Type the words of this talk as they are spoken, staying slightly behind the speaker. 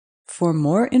For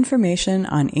more information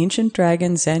on Ancient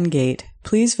Dragon Zen Gate,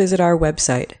 please visit our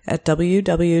website at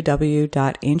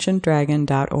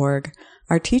www.ancientdragon.org.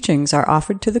 Our teachings are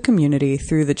offered to the community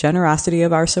through the generosity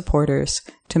of our supporters.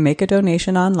 To make a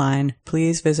donation online,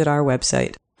 please visit our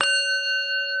website.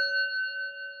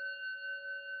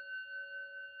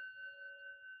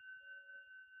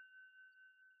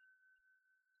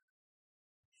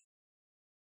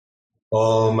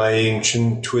 All my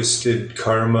ancient twisted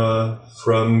karma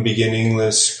from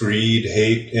beginningless greed,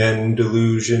 hate, and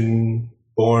delusion,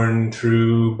 born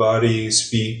through body,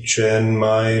 speech, and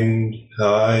mind,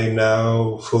 I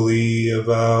now fully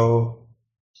avow.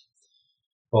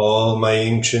 All my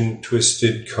ancient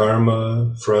twisted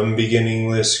karma from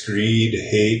beginningless greed,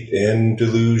 hate, and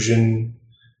delusion,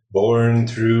 born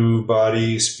through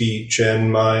body, speech,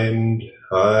 and mind,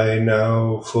 I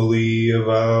now fully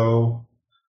avow.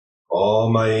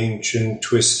 All my ancient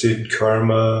twisted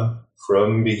karma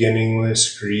from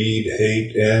beginningless greed,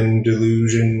 hate, and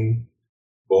delusion,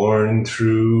 born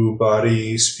through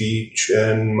body, speech,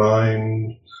 and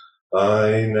mind,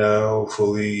 I now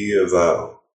fully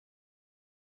avow.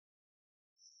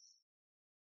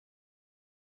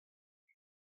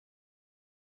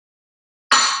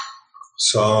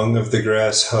 Song of the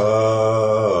Grass Hut.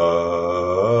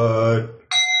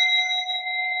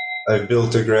 I've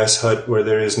built a grass hut where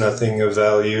there is nothing of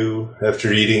value.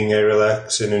 After eating, I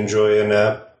relax and enjoy a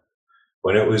nap.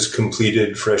 When it was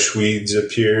completed, fresh weeds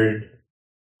appeared.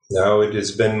 Now it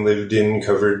has been lived in,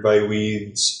 covered by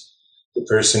weeds. The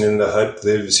person in the hut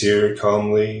lives here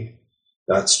calmly,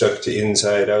 not stuck to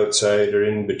inside, outside, or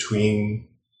in between.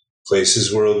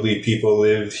 Places worldly people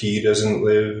live, he doesn't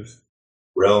live.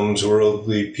 Realms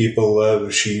worldly people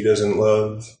love, she doesn't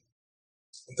love.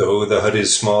 Though the hut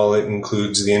is small, it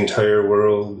includes the entire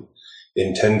world.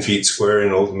 In 10 feet square,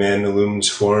 an old man illumines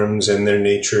forms and their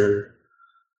nature.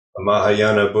 A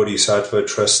Mahayana bodhisattva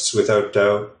trusts without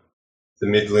doubt. The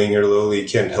middling or lowly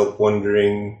can't help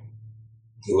wondering,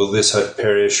 will this hut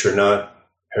perish or not?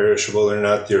 Perishable or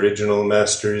not, the original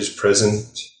master is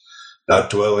present, not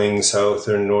dwelling south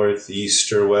or north,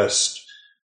 east or west.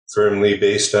 Firmly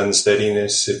based on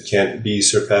steadiness, it can't be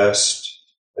surpassed.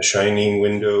 A shining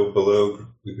window below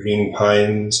the green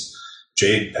pines,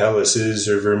 jade palaces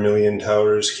or vermilion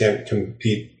towers can't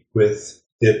compete with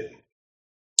it.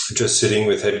 Just sitting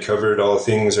with head covered, all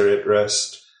things are at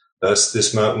rest. Thus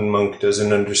this mountain monk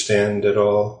doesn't understand at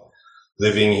all.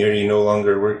 Living here, he no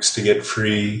longer works to get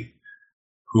free.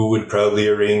 Who would proudly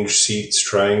arrange seats,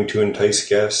 trying to entice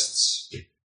guests?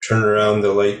 Turn around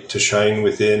the light to shine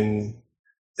within,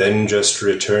 then just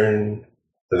return.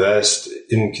 The vast,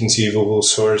 inconceivable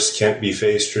source can't be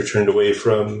faced or turned away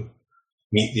from.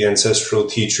 Meet the ancestral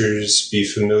teachers, be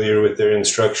familiar with their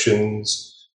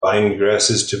instructions, find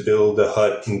grasses to build a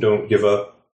hut and don't give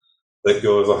up. Let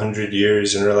go of 100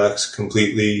 years and relax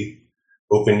completely.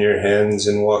 Open your hands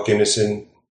and walk innocent.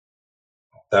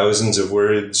 Thousands of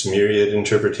words, myriad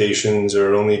interpretations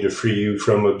are only to free you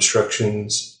from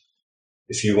obstructions.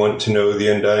 If you want to know the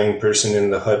undying person in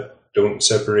the hut, don't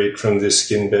separate from this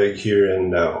skin bag here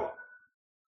and now.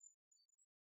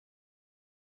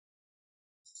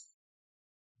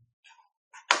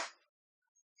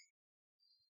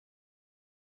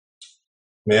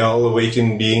 May all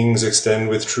awakened beings extend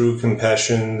with true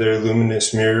compassion their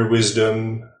luminous mirror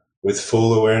wisdom. With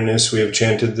full awareness, we have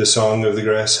chanted the song of the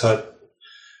grass hut.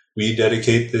 We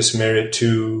dedicate this merit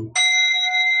to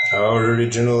our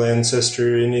original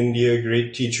ancestor in India,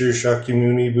 great teacher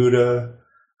Shakyamuni Buddha,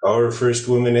 our first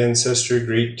woman ancestor,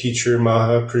 great teacher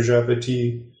Maha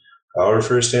Prajapati, our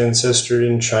first ancestor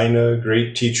in China,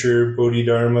 great teacher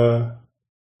Bodhidharma,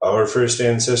 our first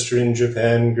ancestor in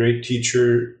Japan, great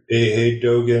teacher Eihei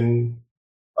Dogen,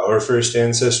 our first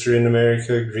ancestor in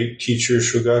America, great teacher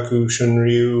Shogaku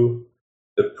Shunryu,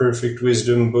 the perfect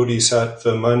wisdom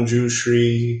Bodhisattva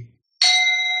Manjushri,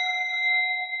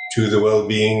 to the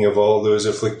well-being of all those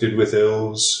afflicted with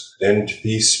ills, and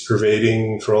peace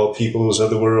pervading for all peoples of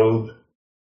the world.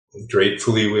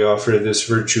 Gratefully we offer this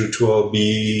virtue to all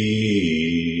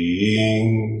beings,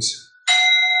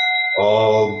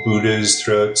 all Buddhas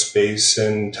throughout space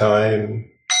and time,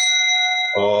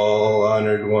 all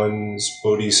honored ones,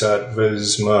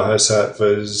 bodhisattvas,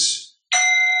 mahasattvas,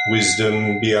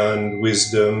 wisdom beyond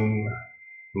wisdom,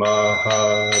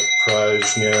 Maha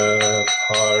Prajna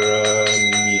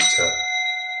Paramita.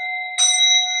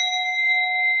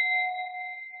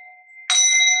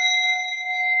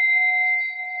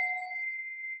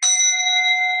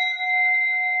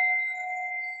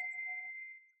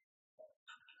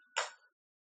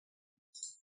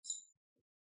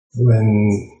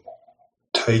 When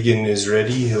Taigen is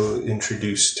ready, he'll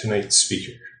introduce tonight's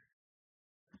speaker.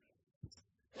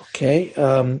 Okay.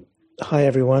 Hi,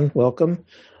 everyone. Welcome.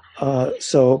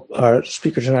 So our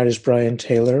speaker tonight is Brian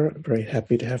Taylor. I'm very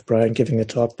happy to have Brian giving a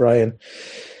talk. Brian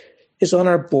is on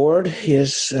our board. He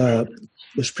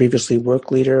was previously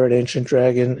work leader at Ancient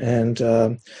Dragon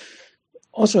and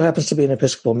also happens to be an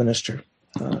Episcopal minister.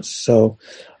 So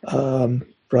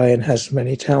Brian has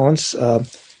many talents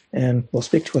and will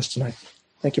speak to us tonight.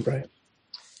 Thank you, Brian.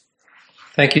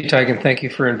 Thank you, Teigen. Thank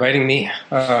you for inviting me.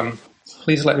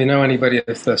 Please let me know, anybody,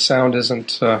 if the sound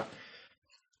isn't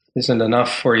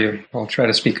enough for you. I'll try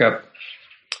to speak up.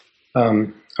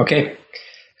 Okay.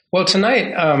 Well,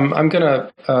 tonight I'm going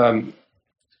to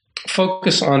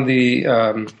focus on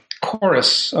the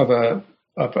chorus of a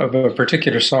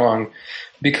particular song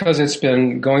because it's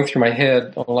been going through my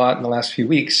head a lot in the last few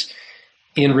weeks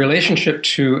in relationship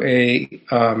to a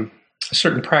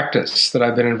certain practice that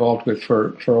I've been involved with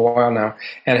for a while now,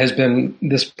 and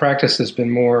this practice has been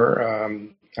more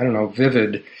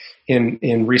vivid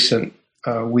in recent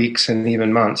weeks and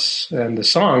even months. And the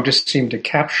song just seemed to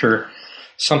capture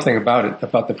something about it,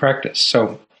 about the practice.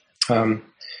 So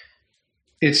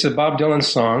it's a Bob Dylan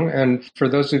song, and for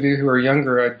those of you who are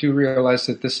younger, I do realize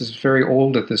that this is very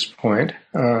old at this point.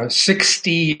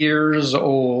 60 years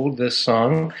old, this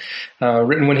song,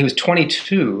 written when he was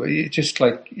 22. It just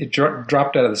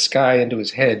dropped out of the sky into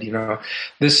his head. You know,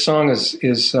 this song is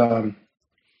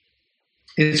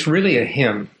it's really a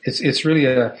hymn.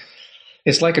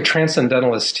 It's like a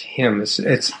transcendentalist hymn.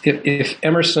 If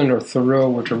Emerson or Thoreau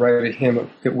were to write a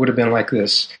hymn, it would have been like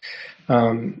this.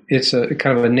 It's a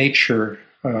kind of a nature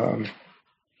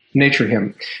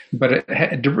hymn, but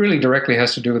it really directly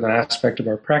has to do with an aspect of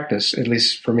our practice, at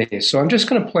least for me. So I'm just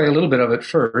going to play a little bit of it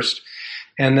first,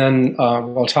 and then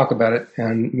I'll talk about it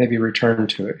and maybe return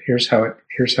to it. Here's how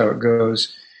it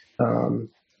goes, and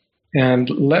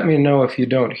let me know if you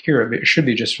don't hear it. But it should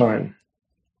be just fine.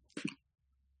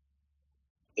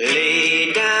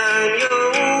 Lay down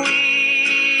your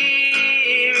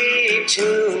weary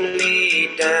tune, lay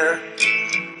down.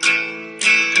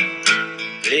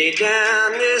 Lay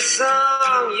down this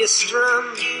song you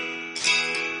strum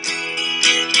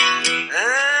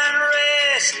and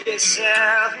rest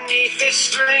yourself neath the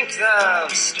strength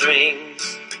of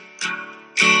strings.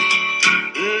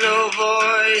 No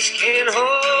voice can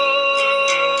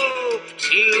hope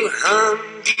to hum.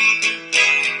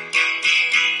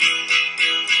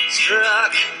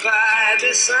 Struck by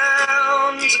the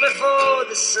sounds before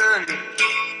the sun,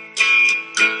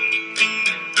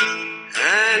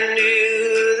 I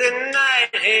knew the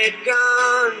night had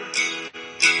gone.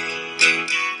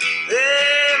 The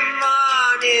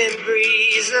morning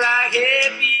breeze like a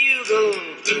bugle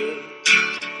blew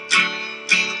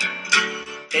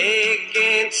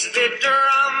against the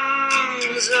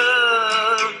drums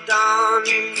of dawn.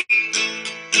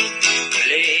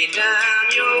 Lay down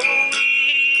your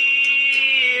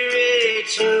weary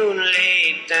tune, lay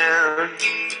down.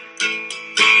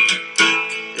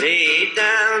 Lay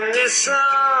down the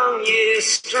song you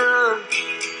strum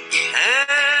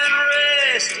and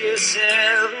rest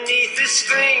yourself neath the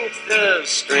strength of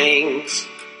strings.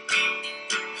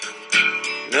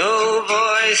 No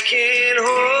voice can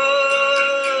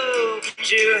hope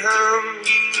to hum.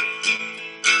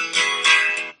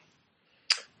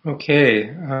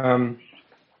 Okay.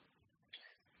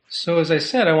 So as I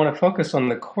said, I want to focus on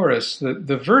the chorus.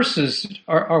 The verses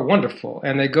are wonderful,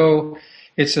 and they go.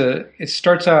 It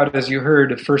starts out, as you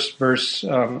heard, the first verse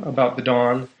about the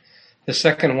dawn. The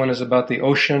second one is about the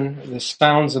ocean, the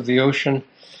sounds of the ocean,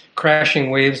 crashing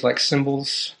waves like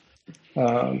cymbals.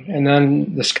 And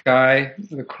then the sky,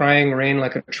 the crying rain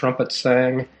like a trumpet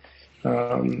sang.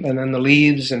 And then the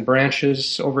leaves and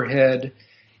branches overhead.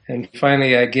 And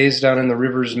finally I gazed down in the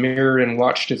river's mirror and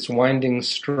watched its winding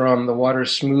strum. The water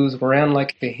smooth ran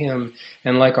like a hymn,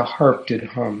 and like a harp did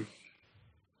hum.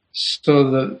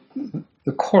 So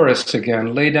the chorus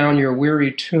again, lay down your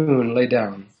weary tune, lay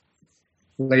down.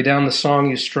 Lay down the song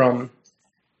you strum,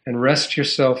 and rest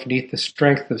yourself neath the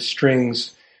strength of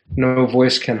strings no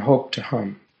voice can hope to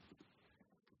hum.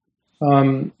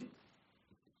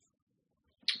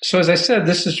 So as I said,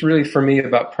 this is really for me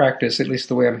about practice, at least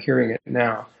the way I'm hearing it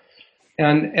now.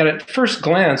 And at first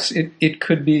glance, it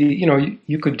could be,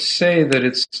 you could say that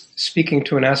it's speaking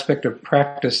to an aspect of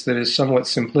practice that is somewhat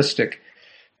simplistic.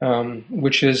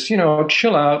 Which is,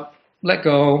 chill out, let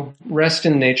go, rest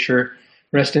in nature,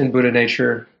 rest in Buddha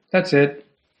nature. That's it.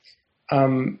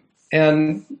 And,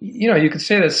 you could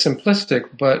say that's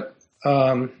simplistic, but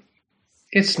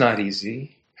it's not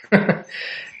easy.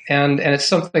 and it's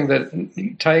something that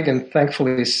Teigen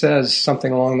thankfully says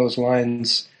something along those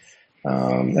lines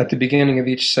at the beginning of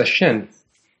each session.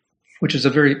 which is a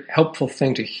very helpful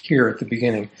thing to hear at the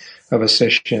beginning of a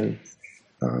session.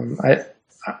 I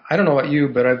don't know about you,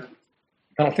 but I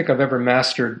don't think I've ever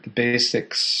mastered the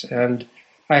basics, and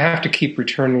I have to keep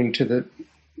returning to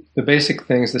the basic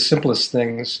things, the simplest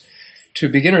things, to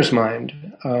beginner's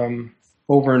mind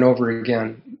over and over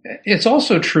again. It's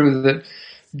also true that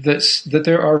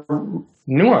there are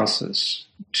nuances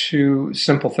to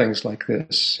simple things like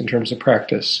this in terms of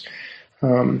practice.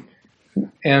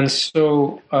 And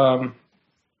so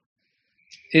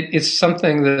it's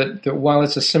something that while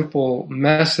it's a simple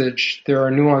message, there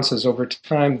are nuances over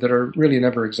time that are really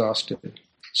never exhausted.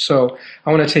 So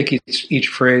I want to take each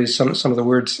phrase, some of the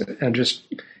words, and just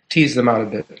tease them out a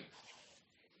bit.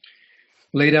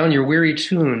 Lay down your weary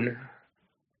tune.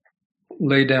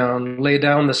 Lay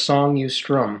down the song you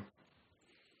strum.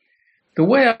 The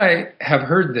way I have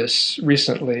heard this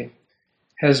recently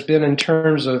has been in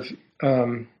terms of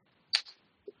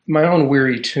my own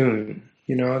weary tune.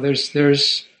 You know,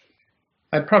 there's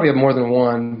I probably have more than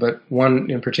one, but one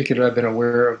in particular I've been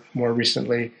aware of more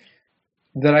recently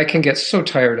that I can get so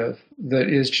tired of, that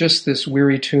is just this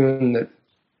weary tune that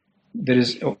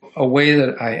is a way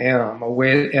that I am, a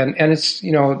way, and it's,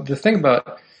 you know, the thing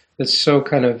about that's so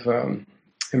kind of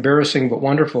embarrassing but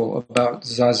wonderful about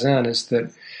Zazen is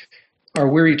that our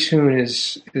weary tune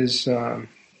is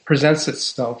presents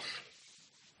itself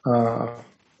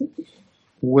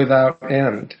without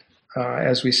end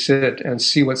as we sit and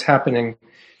see what's happening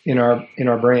in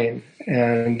our brain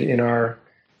and in our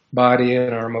body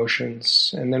and our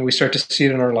emotions, and then we start to see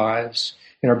it in our lives,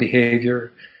 in our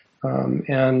behavior,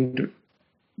 and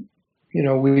you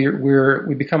know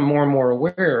we become more and more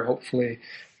aware, hopefully,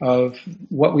 of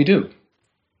what we do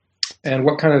and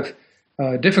what kind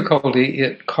of difficulty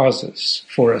it causes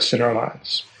for us in our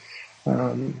lives.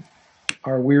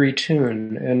 Our weary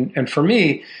tune, and for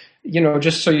me, you know,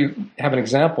 just so you have an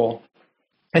example,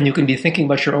 and you can be thinking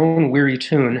about your own weary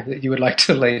tune that you would like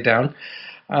to lay down.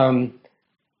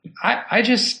 I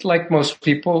just, like most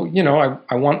people, you know,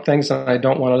 I want things and I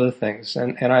don't want other things.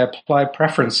 And I apply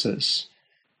preferences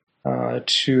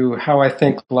to how I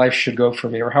think life should go for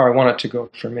me, or how I want it to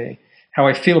go for me, how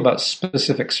I feel about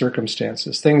specific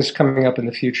circumstances, things coming up in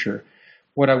the future,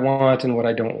 what I want and what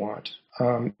I don't want.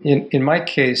 In my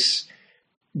case,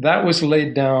 that was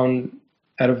laid down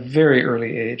at a very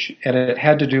early age, and it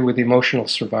had to do with emotional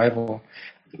survival.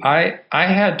 I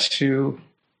had to...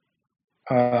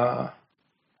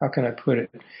 how can I put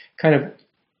it?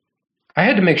 I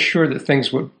had to make sure that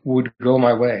things would go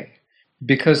my way,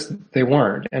 because they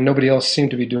weren't, and nobody else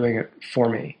seemed to be doing it for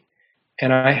me.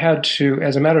 And I had to,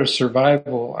 as a matter of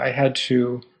survival, I had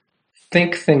to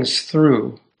think things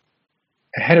through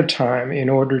ahead of time in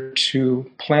order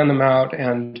to plan them out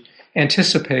and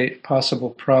anticipate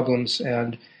possible problems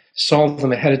and solve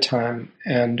them ahead of time,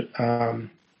 and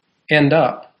end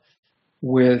up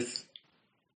with,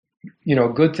 you know,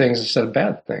 good things instead of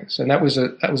bad things. And that was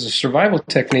a survival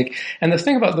technique. And the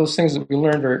thing about those things that we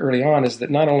learned very early on is that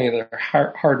not only are they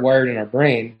hardwired in our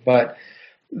brain, but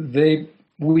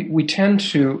we tend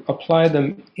to apply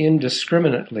them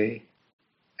indiscriminately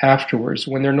afterwards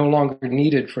when they're no longer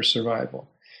needed for survival.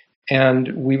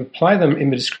 And we apply them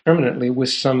indiscriminately with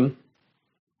some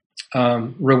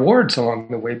rewards along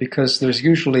the way, because there's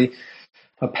usually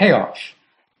a payoff,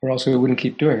 or else we wouldn't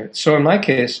keep doing it. So in my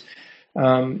case,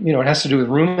 you know, it has to do with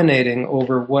ruminating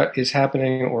over what is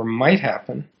happening or might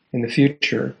happen in the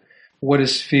future, what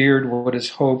is feared, what is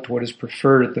hoped, what is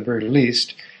preferred at the very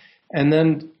least, and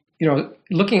then, you know,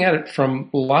 looking at it from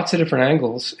lots of different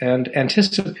angles and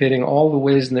anticipating all the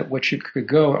ways in which it could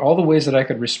go, all the ways that I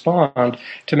could respond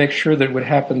to make sure that it would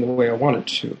happen the way I want it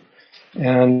to.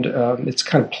 And it's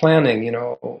kind of planning, you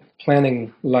know,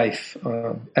 planning life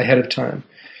ahead of time.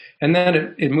 And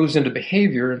then it moves into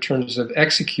behavior in terms of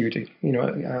executing, you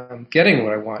know, getting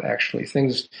what I want, actually.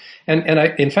 Things, and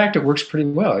in fact, it works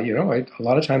pretty well. You know, a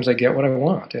lot of times I get what I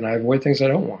want, and I avoid things I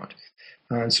don't want.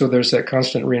 And so there's that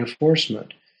constant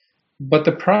reinforcement. But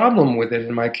the problem with it,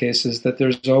 in my case, is that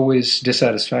there's always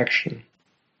dissatisfaction.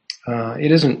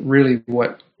 It isn't really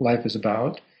what life is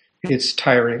about. It's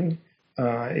tiring.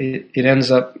 It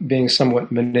ends up being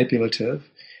somewhat manipulative.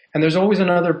 And there's always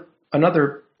another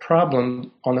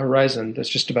problem on the horizon that's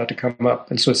just about to come up,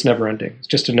 and so it's never ending. It's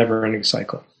just a never ending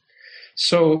cycle.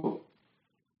 So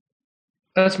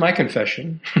that's my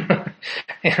confession.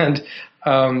 And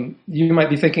you might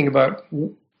be thinking about,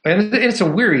 and it's a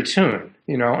weary tune,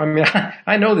 you know. I mean,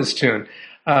 I know this tune,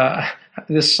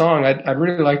 this song. I'd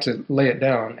really like to lay it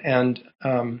down, and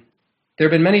there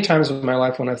have been many times in my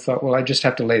life when I thought, well, I just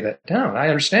have to lay that down. I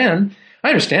understand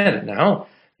it now.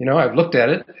 You know, I've looked at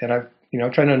it, and I've, you know,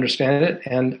 trying to understand it,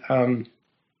 and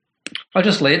I'll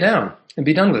just lay it down and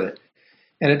be done with it.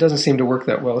 And it doesn't seem to work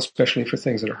that well, especially for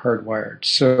things that are hardwired.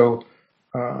 So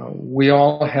we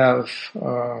all have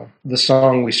the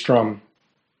song we strum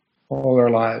all our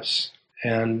lives,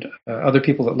 and other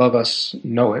people that love us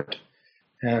know it,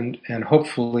 and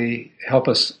hopefully help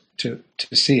us to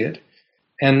see it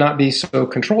and not be so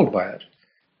controlled by it.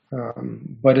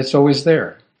 But it's always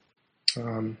there.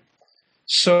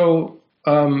 So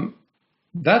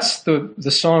that's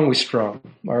the song we strum,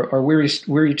 our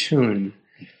weary tune.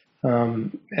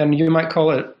 And you might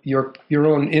call it your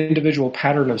own individual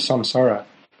pattern of samsara.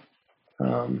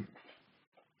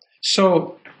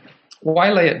 So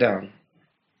why lay it down?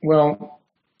 Well,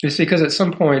 it's because at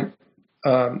some point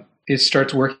it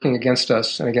starts working against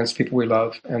us and against people we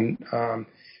love, and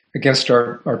against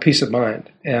our peace of mind.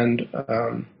 And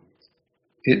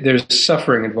there's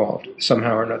suffering involved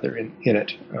somehow or another in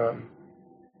it.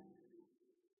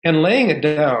 And laying it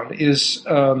down is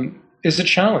a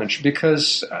challenge,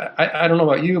 because I don't know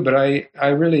about you, but I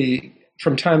really,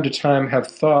 from time to time, have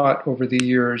thought over the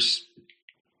years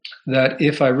that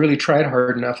if I really tried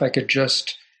hard enough, I could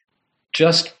just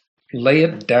lay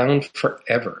it down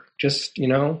forever. Just,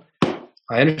 I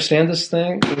understand this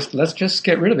thing. Let's just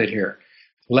get rid of it here.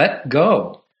 Let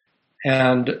go.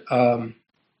 And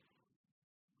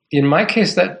in my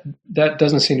case, that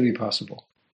doesn't seem to be possible.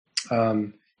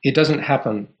 It doesn't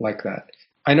happen like that.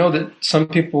 I know that some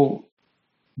people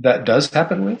that does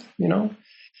happen with,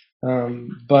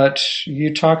 but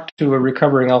you talk to a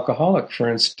recovering alcoholic, for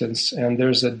instance, and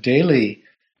there's a daily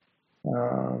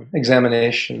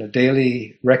examination, a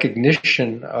daily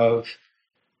recognition of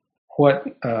what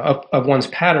of one's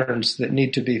patterns that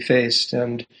need to be faced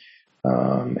and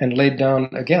laid down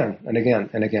again and again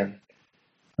and again.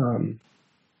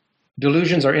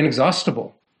 Delusions are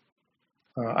inexhaustible.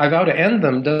 I vow to end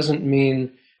them doesn't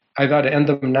mean I vow to end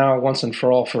them now, once and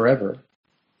for all, forever.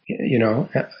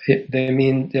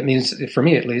 It means, for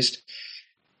me at least,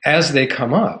 as they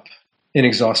come up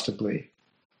inexhaustibly,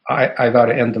 I vow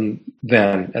to end them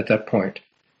then, at that point,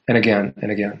 and again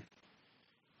and again.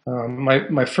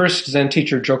 My first Zen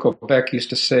teacher, Joko Beck, used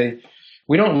to say,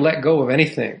 we don't let go of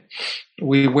anything.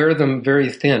 We wear them very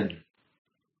thin.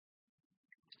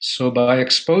 So by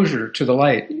exposure to the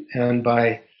light and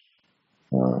by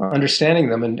understanding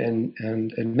them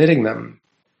and admitting them,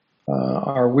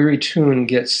 our weary tune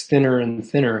gets thinner and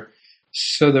thinner,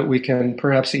 so that we can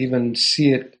perhaps even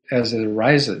see it as it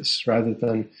arises rather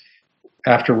than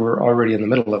after we're already in the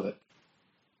middle of it.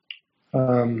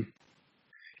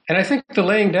 And I think the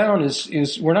laying down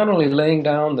is we're not only laying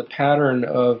down the pattern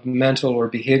of mental or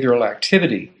behavioral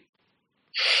activity,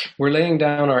 we're laying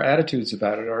down our attitudes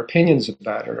about it, our opinions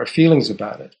about it, our feelings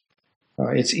about it.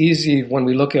 It's easy when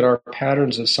we look at our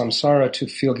patterns of samsara to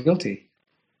feel guilty,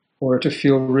 or to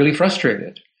feel really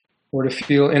frustrated, or to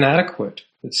feel inadequate,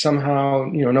 that somehow,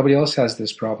 nobody else has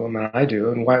this problem and I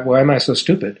do, and why am I so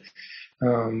stupid?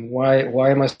 Why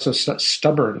am I so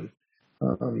stubborn?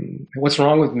 What's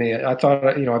wrong with me? I thought,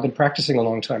 I've been practicing a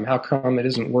long time. How come it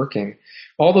isn't working?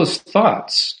 All those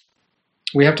thoughts,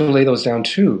 we have to lay those down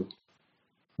too.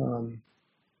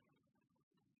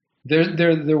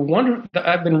 They're wonderful.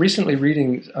 I've been recently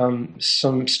reading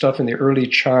some stuff in the early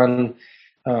Chan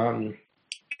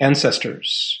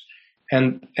ancestors,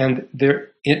 and there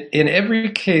in every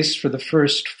case for the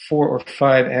first 4 or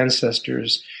 5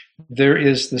 ancestors, there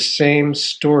is the same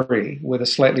story with a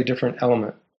slightly different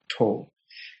element told.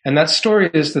 And that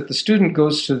story is that the student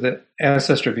goes to the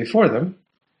ancestor before them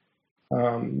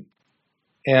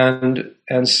and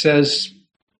says,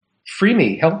 free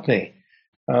me, help me.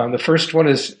 The first one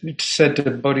is said to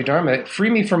Bodhidharma,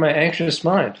 free me from my anxious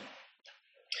mind.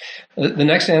 The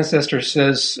next ancestor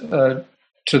says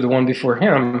to the one before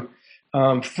him,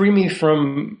 free me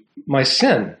from my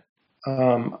sin.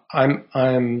 I'm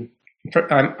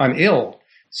ill,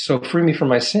 so free me from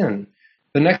my sin.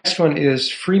 The next one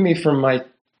is free me from my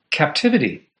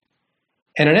captivity.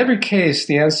 And in every case,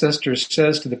 the ancestor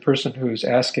says to the person who's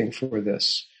asking for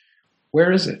this,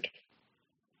 where is it?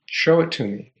 Show it to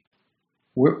me.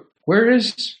 Where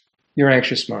is your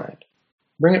anxious mind?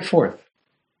 Bring it forth.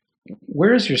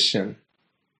 Where is your sin?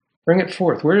 Bring it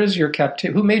forth. Where is your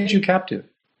captivity? Who made you captive?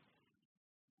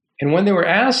 And when they were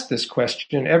asked this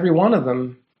question, every one of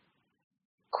them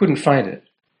couldn't find it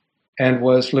and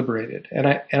was liberated. And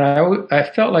I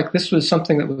felt like this was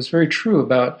something that was very true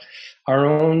about our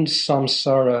own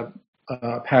samsara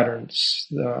patterns,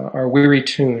 our weary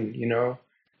tune,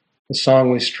 the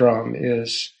song we strum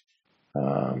is,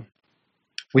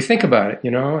 we think about it,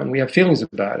 and we have feelings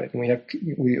about it, and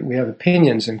we have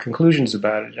opinions and conclusions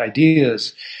about it,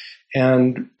 ideas.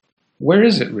 And where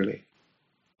is it really?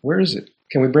 Where is it?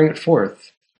 Can we bring it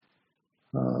forth?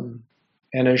 And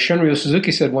as Shunryu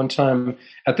Suzuki said one time,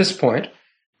 at this point,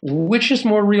 which is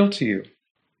more real to you?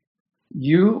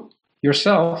 You,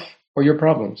 yourself, or your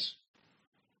problems?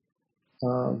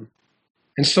 And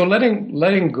so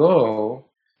letting go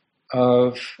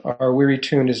of our weary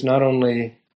tune is not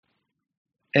only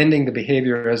ending the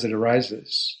behavior as it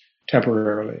arises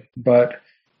temporarily, but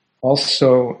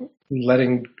also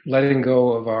letting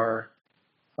go of our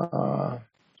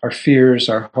fears,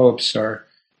 our hopes, our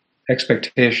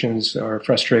expectations, our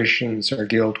frustrations, our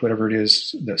guilt, whatever it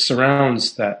is that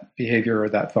surrounds that behavior or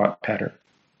that thought pattern.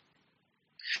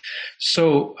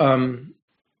 So, and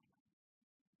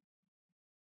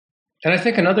I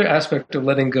think another aspect of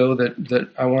letting go that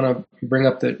I want to bring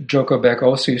up that Joko Beck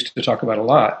also used to talk about a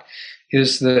lot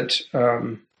is that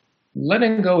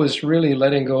letting go is really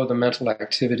letting go of the mental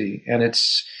activity, and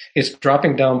it's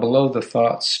dropping down below the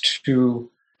thoughts to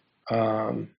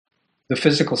the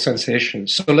physical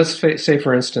sensations. So let's say,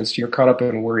 for instance, you're caught up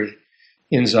in worry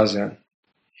in Zazen.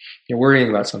 You're worrying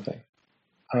about something.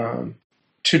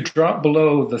 To drop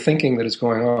below the thinking that is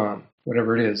going on,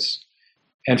 whatever it is,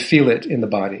 and feel it in the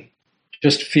body.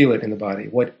 Just feel it in the body.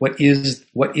 What is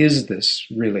this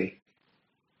really?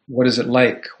 What is it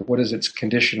like? What is its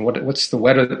condition? What's the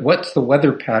weather? What's the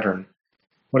weather pattern?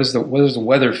 What does the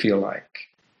weather feel like?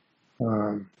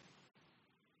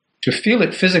 To feel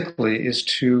it physically is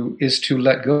to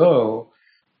let go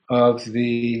of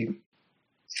the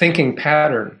thinking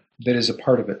pattern that is a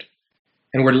part of it,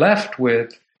 and we're left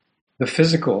with the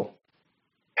physical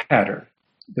pattern,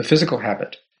 the physical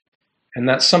habit, and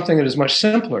that's something that is much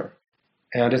simpler.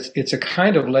 And it's a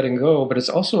kind of letting go, but it's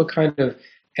also a kind of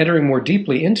entering more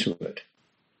deeply into it,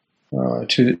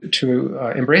 to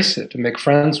embrace it, to make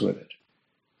friends with it.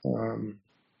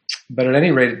 But at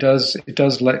any rate, it does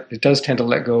tend to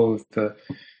let go of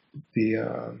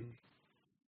the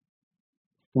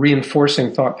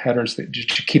reinforcing thought patterns that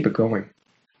to keep it going.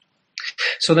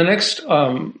 So the next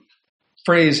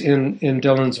phrase in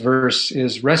Dylan's verse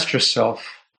is "rest yourself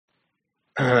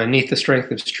neath the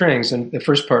strength of strings," and the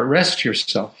first part, "rest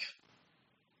yourself."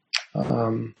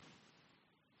 In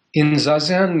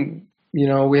Zazen,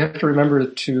 we have to remember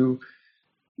to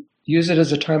use it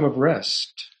as a time of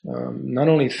rest, not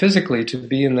only physically to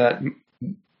be in that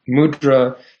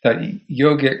mudra, that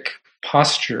yogic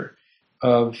posture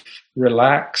of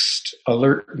relaxed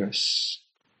alertness,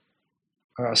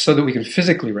 so that we can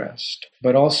physically rest,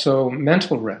 but also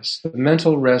mental rest,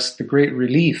 the great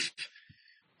relief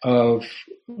of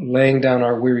laying down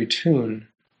our weary tune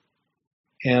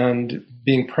and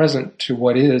being present to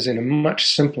what is in a much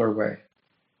simpler way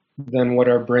than what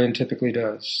our brain typically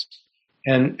does.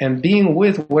 And being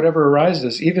with whatever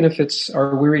arises, even if it's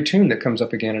our weary tune that comes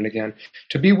up again and again,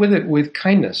 to be with it with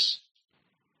kindness,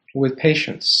 with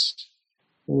patience,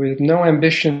 with no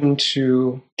ambition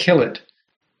to kill it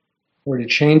or to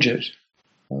change it.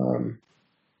 And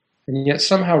yet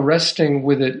somehow resting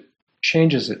with it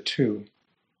changes it too.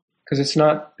 Because it's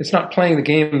not playing the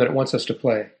game that it wants us to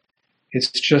play.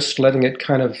 It's just letting it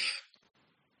kind of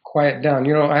quiet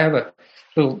down. I have a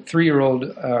little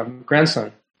 3-year-old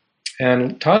grandson,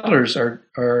 and toddlers are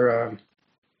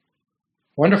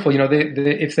wonderful.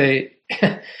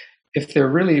 If they're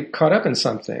really caught up in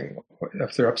something, or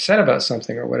if they're upset about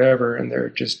something or whatever, and they're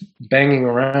just banging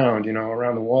around,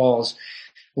 around the walls.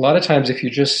 A lot of times, if you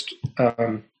just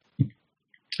and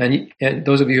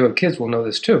those of you who have kids will know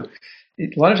this too.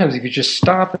 A lot of times, if you just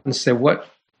stop and say, "What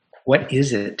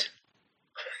is it?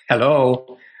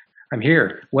 Hello, I'm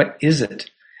here. What is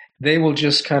it?" They will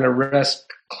just kind of rest,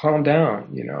 calm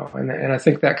down, And I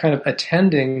think that kind of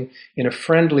attending in a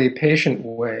friendly, patient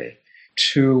way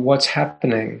to what's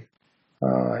happening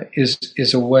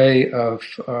is a way of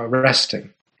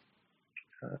resting.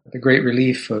 The great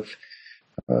relief of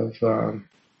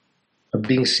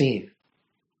being seen.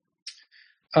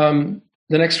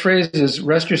 The next phrase is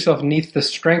 "rest yourself neath the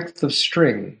strength of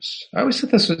strings." I always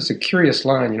thought this was a curious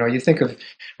line. You think of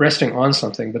resting on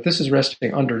something, but this is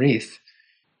resting underneath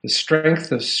the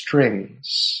strength of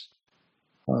strings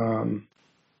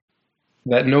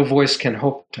that no voice can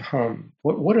hope to hum.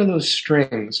 What are those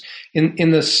strings?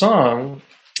 In the song,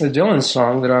 the Dylan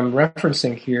song that I'm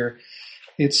referencing here,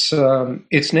 it's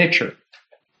nature,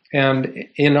 and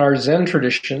in our Zen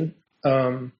tradition.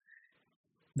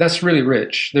 That's really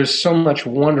rich. There's so much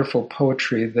wonderful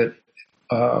poetry that,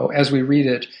 as we read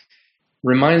it,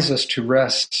 reminds us to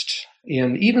rest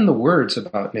in even the words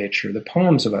about nature, the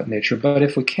poems about nature. But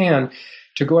if we can,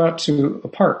 to go out to a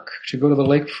park, to go to the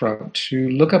lakefront, to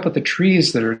look up at the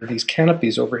trees that are these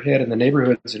canopies overhead in the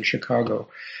neighborhoods in Chicago,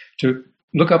 to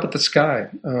look up at the sky,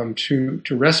 to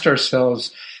rest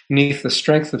ourselves neath the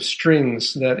strength of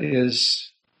strings that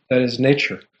is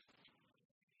nature.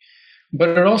 But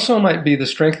it also might be the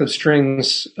strength of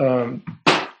strings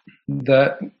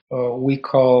that we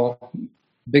call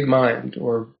big mind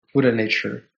or Buddha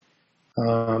nature,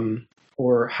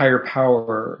 or higher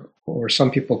power, or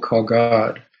some people call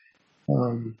God.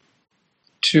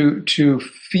 To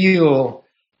feel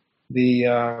the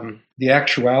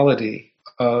actuality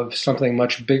of something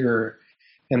much bigger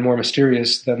and more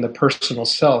mysterious than the personal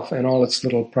self and all its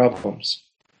little problems.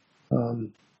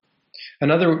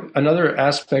 Another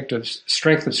aspect of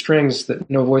strength of strings that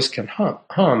no voice can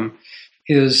hum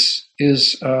is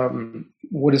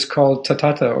what is called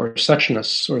tatata, or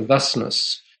suchness, or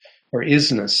thusness, or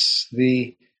isness,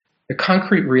 the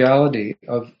concrete reality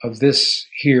of this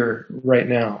here right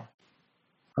now.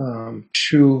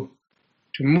 To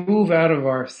move out of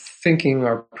our thinking,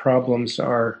 our problems,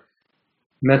 our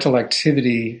mental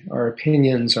activity, our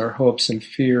opinions, our hopes and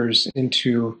fears,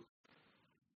 into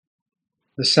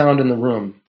the sound in the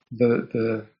room,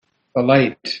 the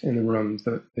light in the room,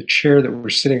 the chair that we're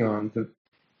sitting on, the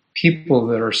people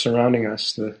that are surrounding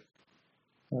us, the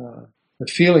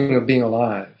feeling of being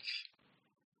alive.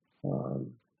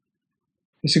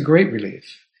 It's a great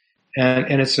relief,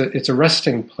 and it's a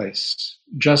resting place.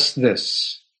 Just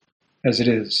this, as it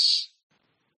is.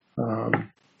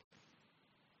 And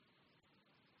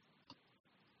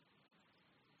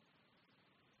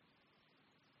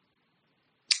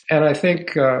I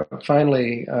think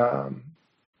finally,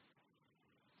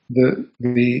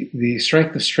 the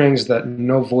strength of strings that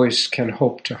no voice can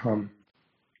hope to hum.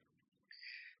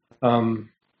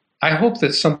 I hope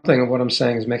that something of what I'm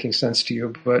saying is making sense to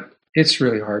you, but it's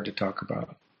really hard to talk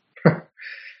about.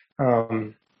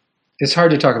 It's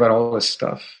hard to talk about all this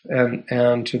stuff,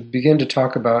 and to begin to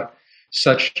talk about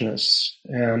suchness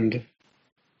and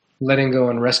letting go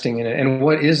and resting in it. And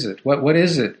what is it? What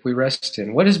is it we rest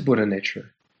in? What is Buddha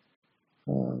nature?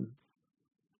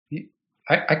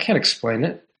 I can't explain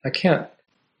it. I can't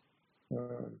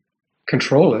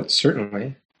control it, certainly.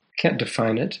 I can't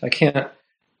define it. I can't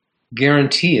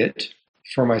guarantee it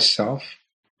for myself.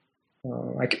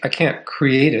 I can't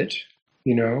create it,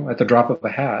 at the drop of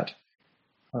a hat.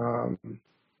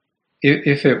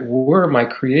 If it were my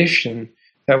creation,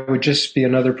 that would just be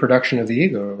another production of the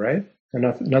ego, right?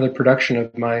 Another production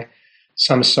of my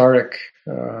samsaric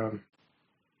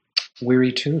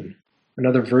weary tune,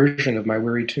 another version of my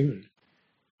weary tune.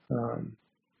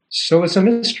 So it's a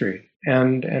mystery,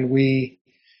 and we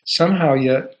somehow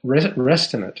yet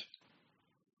rest in it.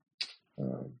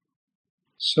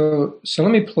 So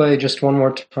let me play just one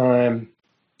more time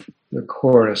the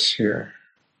chorus here.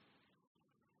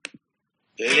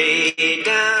 Lay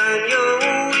down your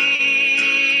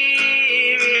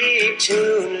weary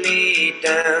tune, lay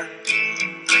down.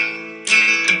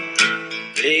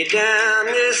 Lay down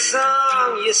the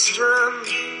song you strum,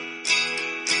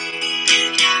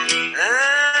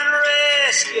 and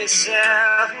rest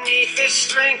yourself neath the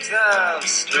strength of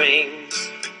strings.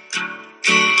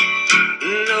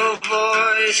 No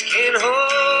voice can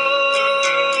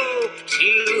hope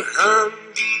to hum.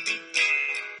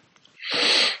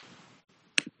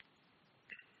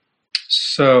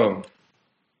 So,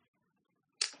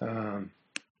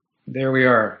 there we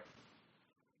are.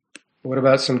 What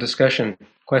about some discussion,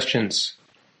 questions,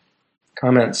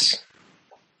 comments?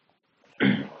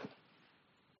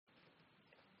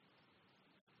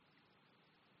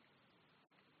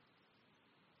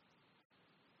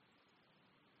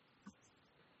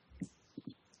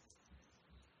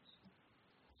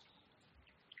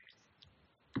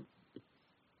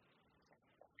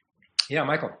 Yeah,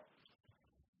 Michael.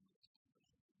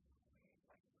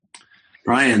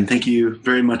 Brian, thank you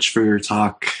very much for your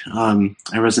talk. I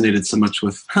resonated so much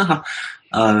with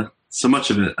so much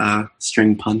of it.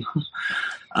 String pun.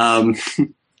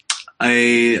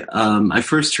 I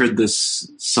first heard this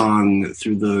song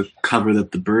through the cover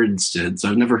that the Byrds did, so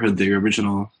I've never heard the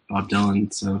original Bob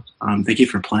Dylan. So thank you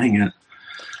for playing it,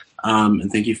 and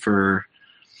thank you for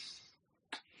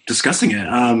discussing it.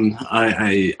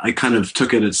 I kind of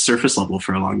took it at surface level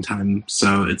for a long time,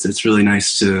 so it's really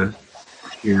nice to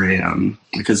hear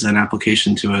because an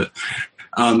application to it.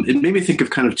 It made me think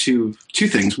of kind of two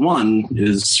things. One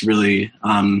is really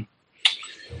how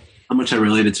much I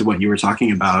related to what you were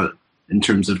talking about in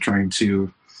terms of trying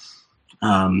to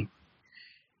lay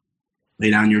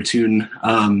down your tune.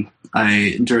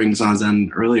 During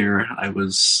Zazen earlier, I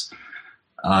was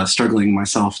struggling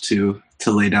myself to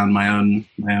lay down my own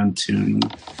tune.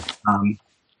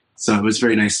 So it was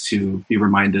very nice to be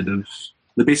reminded of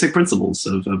the basic principles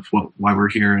of why we're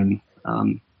here, and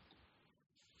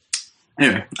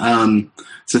Anyway,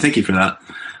 so thank you for that.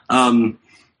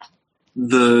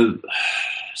 The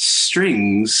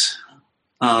strings,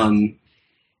 I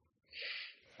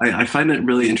find it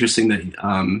really interesting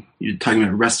that you're talking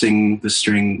about resting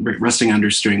under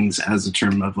strings as a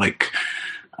term of like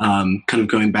kind of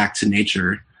going back to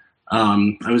nature.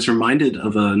 I was reminded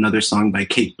of another song by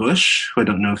Kate Bush, who I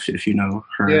don't know if you know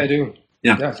her. Yeah, I do.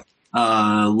 Yeah.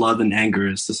 Love and Anger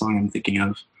is the song I'm thinking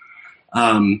of.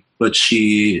 But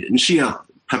she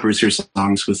peppers her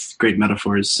songs with great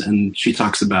metaphors, and she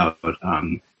talks about,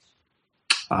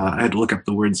 I had to look up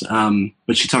the words,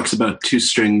 but she talks about two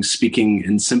strings speaking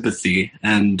in sympathy.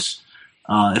 And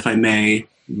if I may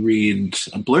read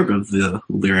a blurb of the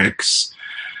lyrics,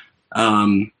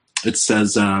 it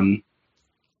says, can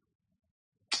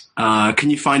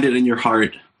you find it in your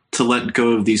heart to let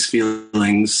go of these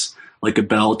feelings like a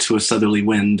bell to a southerly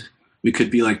wind? We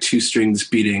could be like two strings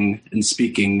beating and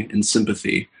speaking in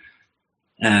sympathy.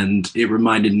 And it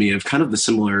reminded me of kind of the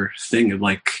similar thing of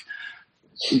like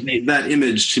that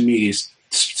image to me,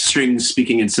 strings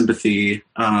speaking in sympathy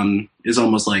is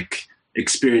almost like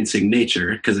experiencing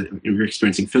nature, because you're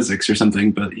experiencing physics or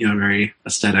something, but, you know, very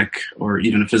aesthetic or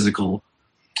even a physical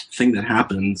thing that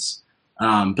happens.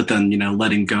 But then, you know,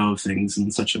 letting go of things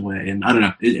in such a way. And I don't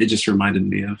know, it just reminded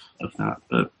me of that.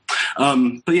 But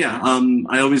yeah,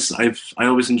 I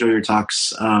always enjoy your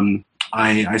talks.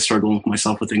 I struggle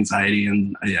myself with anxiety,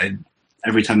 and I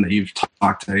every time that you've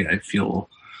talked, I feel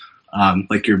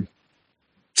like you're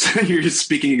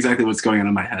speaking exactly what's going on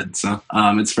in my head. So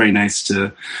it's very nice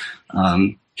to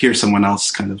hear someone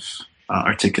else kind of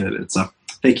articulate it. So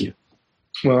thank you.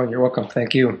 Well, you're welcome.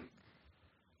 Thank you.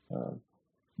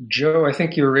 Joe, I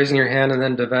think you were raising your hand, and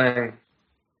then Devang.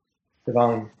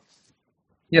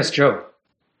 Yes, Joe.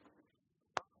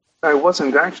 I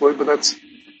wasn't actually, but that's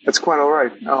quite all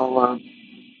right. I'll be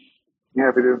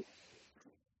happy to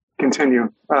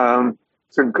continue.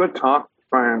 It's a good talk,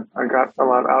 Brian. I got a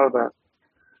lot out of that.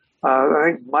 I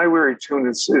think my weary tune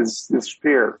is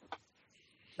fear.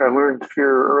 I learned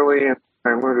fear early, and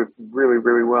I learned it really,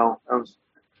 really well. I was,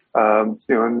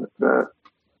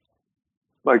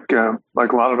 like a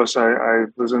lot of us, I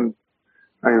was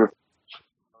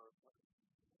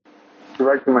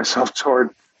directing myself toward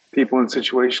people in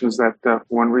situations that, for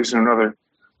one reason or another,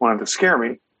 wanted to scare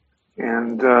me,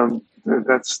 and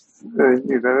that is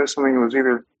something that was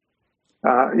either,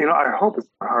 I hope it's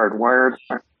hardwired.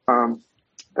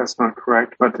 That's not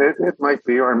correct, but it might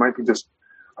be, or it might be just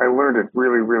I learned it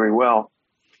really, really well.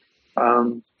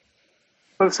 But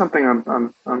it's something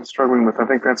I'm struggling with. I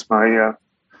think that's my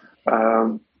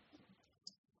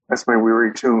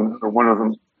weary tune, or one of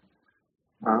them.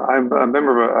 I'm a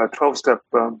member of a 12-step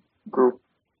group,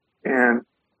 and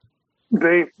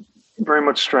they very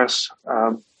much stress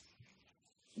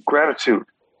gratitude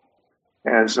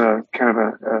as a kind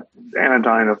of an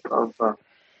anodyne of an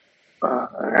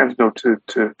antidote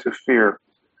to fear.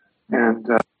 And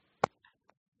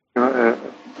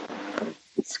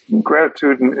it's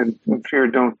gratitude and fear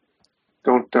don't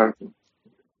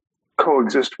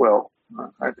coexist well,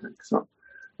 I think. So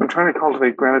I'm trying to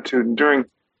cultivate gratitude. And during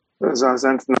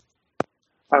Zazen tonight,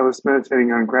 I was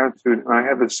meditating on gratitude, and I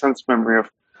had this sense memory of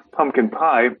pumpkin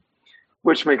pie,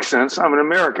 which makes sense. I'm an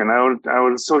American. I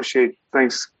would associate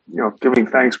giving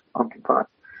thanks with pumpkin pie.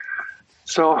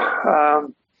 So I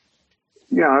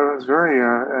was very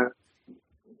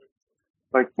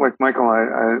like Michael.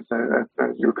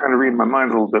 You were kind of reading my mind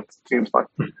a little bit, it seems like.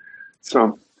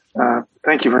 So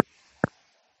thank you very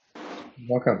much.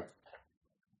 Welcome.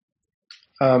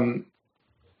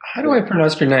 How do I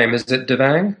pronounce your name? Is it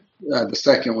Devang? The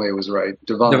second way was right.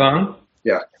 Devang?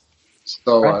 Yeah.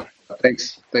 So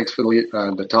thanks for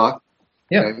the talk.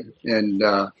 Yeah. And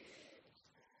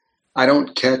I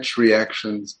don't catch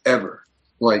reactions ever,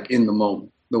 like in the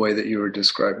moment, the way that you were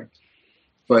describing.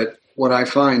 But what I'm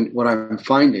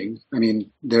finding, I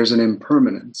mean, there's an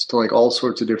impermanence to like all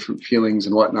sorts of different feelings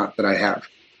and whatnot that I have.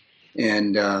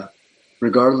 And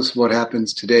regardless of what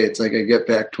happens today, it's like I get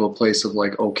back to a place of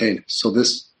like, okay, so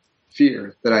this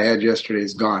fear that I had yesterday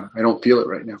is gone. I don't feel it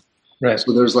right now. Right.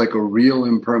 So there's like a real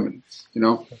impermanence,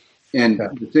 And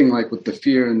the thing like with the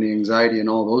fear and the anxiety and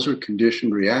all, those are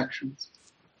conditioned reactions.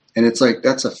 And it's like,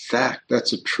 that's a fact.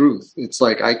 That's a truth. It's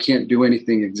like, I can't do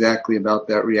anything exactly about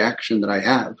that reaction that I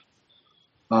have.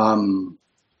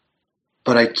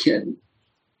 But I can.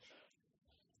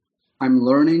 I'm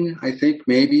learning, I think,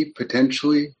 maybe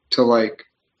potentially to like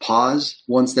pause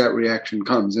once that reaction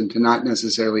comes and to not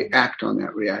necessarily act on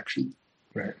that reaction.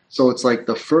 Right. So it's like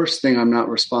the first thing I'm not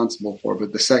responsible for,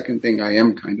 but the second thing I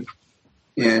am kind of.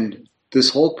 And this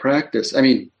whole practice, I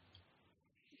mean,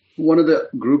 one of the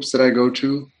groups that I go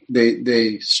to,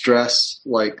 they stress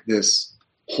like this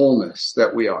wholeness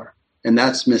that we are, and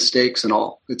that's mistakes and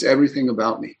all. It's everything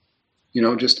about me,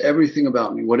 just everything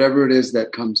about me, whatever it is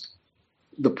that comes.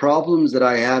 The problems that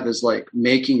I have is like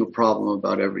making a problem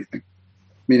about everything,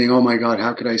 meaning, oh my God,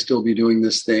 how could I still be doing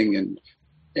this thing?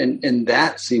 And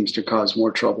that seems to cause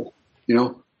more trouble,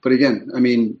 But again, I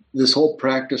mean, this whole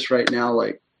practice right now,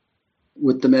 like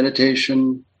with the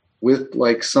meditation, with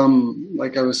like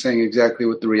I was saying, exactly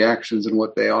with the reactions and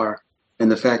what they are,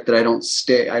 and the fact that I don't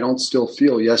still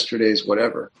feel yesterday's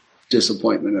whatever,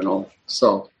 disappointment and all.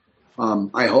 So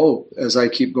I hope as I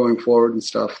keep going forward and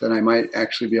stuff that I might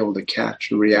actually be able to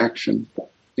catch a reaction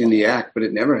in the act, but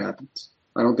it never happens.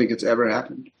 I don't think it's ever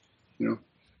happened,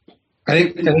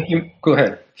 I think you go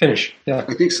ahead, finish. Yeah.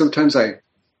 I think sometimes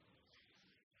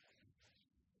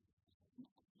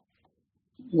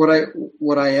what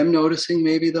I am noticing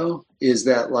maybe though is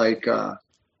that like I'm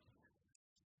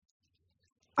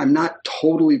not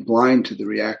totally blind to the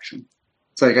reaction.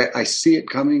 It's like I see it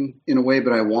coming in a way,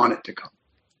 but I want it to come.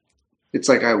 It's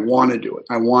like I want to do it.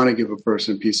 I want to give a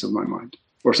person peace of my mind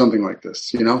or something like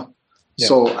this, Yeah.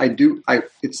 So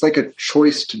it's like a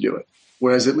choice to do it.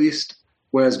 Whereas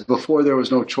before there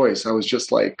was no choice, I was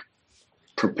just like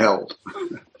propelled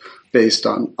based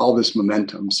on all this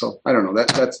momentum. So I don't know.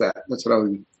 That's what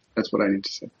I need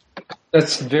to say.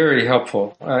 That's very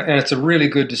helpful, and it's a really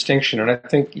good distinction. And I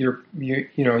think you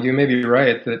may be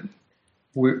right that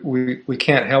we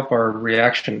can't help our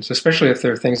reactions, especially if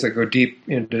there are things that go deep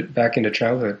back into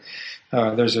childhood.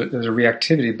 There's a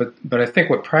reactivity, but I think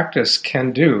what practice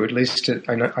can do, at least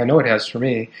I know it has for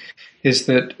me, is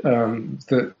that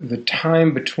the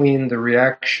time between the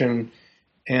reaction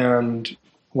and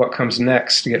what comes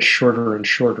next gets shorter and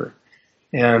shorter,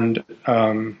 and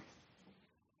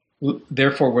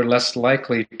therefore we're less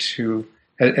likely to,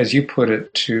 as you put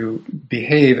it, to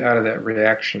behave out of that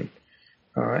reaction.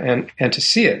 And to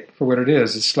see it for what it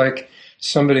is. It's like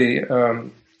somebody, a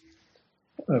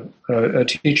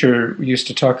teacher used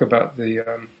to talk about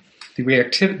the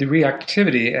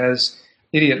reactivity as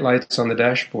idiot lights on the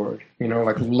dashboard,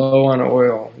 like low on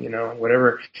oil,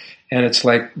 whatever. And it's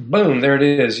like, boom, there it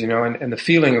is, and the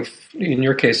feeling of, in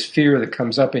your case, fear that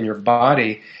comes up in your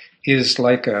body is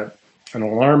like an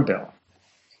alarm bell.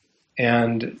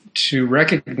 And to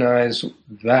recognize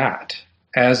that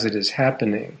as it is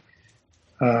happening,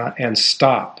 and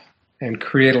stop and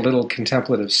create a little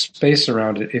contemplative space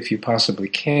around it, if you possibly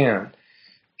can,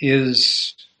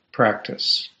 is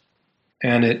practice.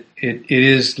 And it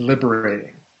is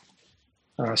liberating,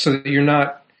 so that you're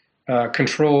not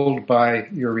controlled by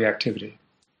your reactivity.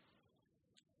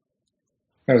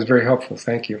 That was very helpful.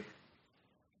 Thank you.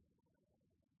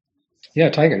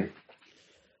 Yeah, Taigen.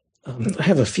 I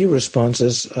have a few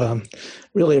responses.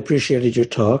 Really appreciated your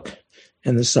talk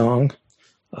and the song.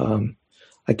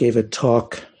 I gave a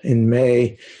talk in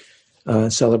May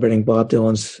celebrating Bob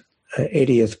Dylan's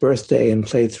 80th birthday and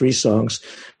played 3 songs.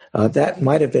 That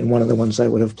might have been one of the ones I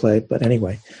would have played, but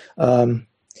anyway. I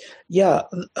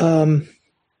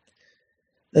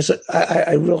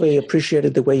really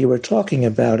appreciated the way you were talking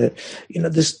about it.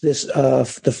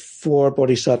 The 4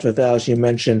 bodhisattva vows you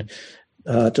mentioned,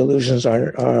 delusions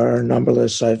are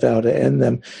numberless, I vow to end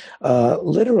them.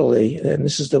 Literally, and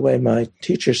this is the way my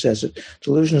teacher says it,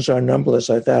 delusions are numberless,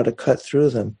 I vow to cut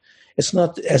through them. It's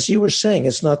not, as you were saying,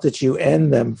 it's not that you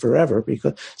end them forever,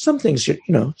 because some things,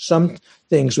 some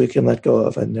things we can let go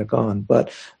of and they're gone.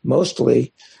 But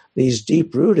mostly these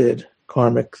deep-rooted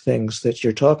karmic things that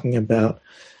you're talking about,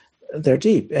 they're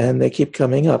deep and they keep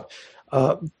coming up.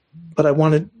 But I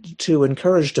wanted to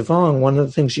encourage Devang. One of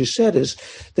the things you said is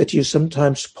that you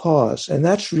sometimes pause, and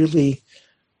that's really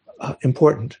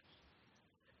important,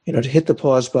 to hit the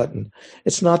pause button.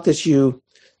 It's not that you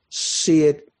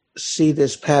see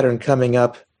this pattern coming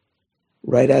up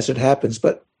right as it happens,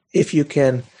 but if you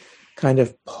can kind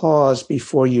of pause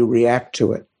before you react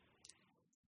to it,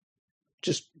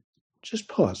 just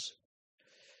pause.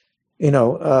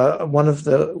 One of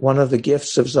the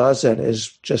gifts of Zazen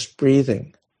is just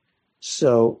breathing.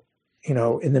 So,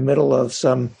 in the middle of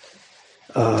some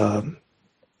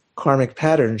karmic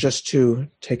pattern, just to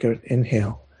take an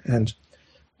inhale and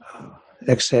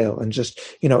exhale, and just,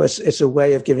 it's a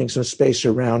way of giving some space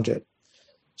around it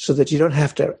so that you don't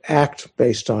have to act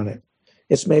based on it.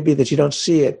 It's maybe that you don't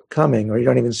see it coming, or you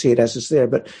don't even see it as it's there,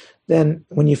 but then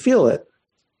when you feel it,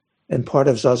 and part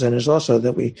of Zazen is also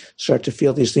that we start to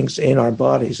feel these things in our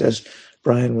bodies, as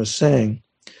Brian was saying.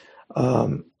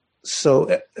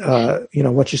 So,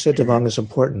 what you said, Devang, is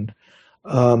important.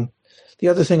 The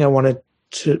other thing I wanted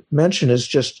to mention is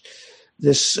just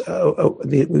this,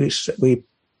 we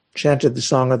chanted the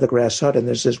Song of the Grass Hut, and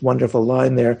there's this wonderful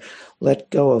line there, let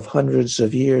go of hundreds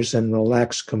of years and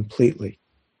relax completely.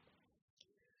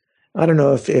 I don't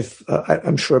know if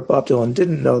I'm sure Bob Dylan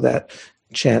didn't know that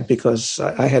chant because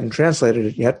I hadn't translated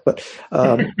it yet, but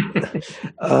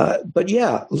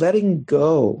yeah, letting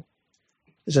go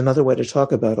is another way to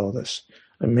talk about all this.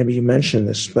 And maybe you mentioned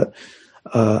this, but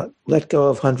let go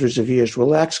of hundreds of years,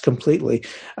 relax completely.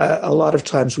 A lot of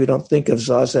times we don't think of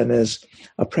Zazen as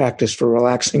a practice for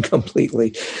relaxing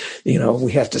completely.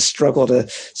 We have to struggle to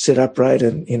sit upright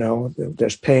and,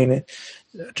 there's pain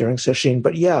during sesshin.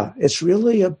 But yeah, it's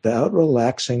really about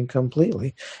relaxing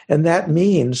completely. And that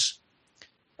means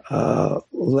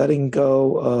letting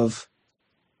go of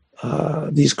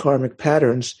these karmic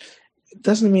patterns. It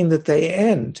doesn't mean that they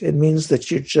end. It means that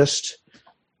you're just,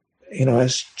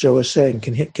 as Joe was saying,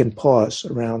 can pause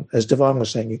around, as Devon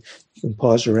was saying, you can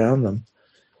pause around them.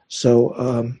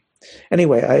 So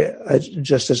anyway, I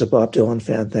just as a Bob Dylan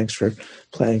fan, thanks for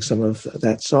playing some of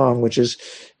that song, which is,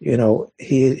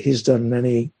 he's done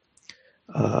many,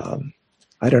 I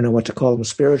don't know what to call them,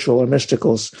 spiritual or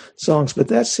mystical songs, but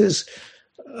that's his,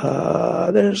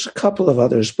 there's a couple of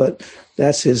others, but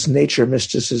that's his nature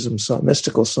mysticism song,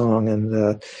 mystical song.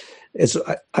 And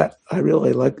I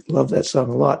really love that song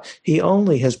a lot. He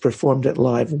only has performed it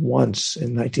live once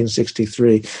in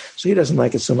 1963, so he doesn't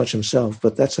like it so much himself,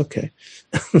 but that's okay.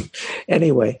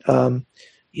 Anyway,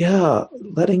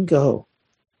 letting go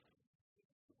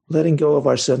of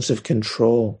our sense of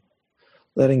control,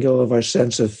 letting go of our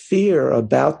sense of fear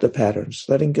about the patterns.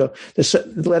 Letting go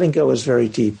is very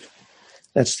deep.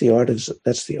 That's the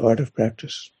art of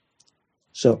practice.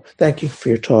 So thank you for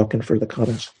your talk and for the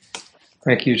comments.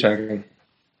 Thank you, Tiger.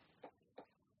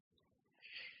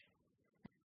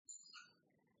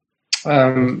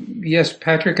 Yes,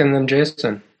 Patrick, and then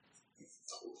Jason.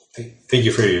 Thank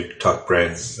you for your talk,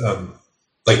 Brian.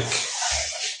 Like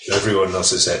everyone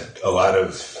else has said, a lot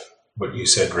of what you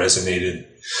said resonated.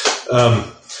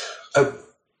 I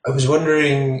was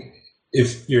wondering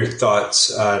if your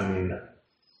thoughts on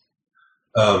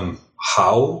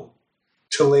how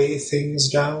to lay things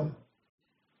down.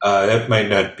 That might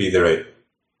not be the right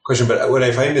question, but what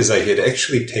I find is like it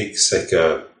actually takes like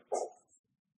a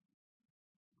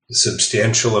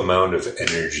substantial amount of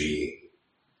energy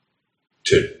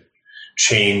to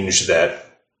change that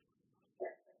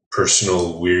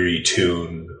personal weary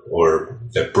tune or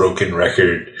that broken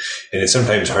record, and it's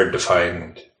sometimes hard to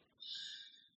find.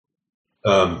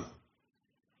 And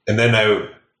then I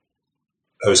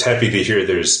was happy to hear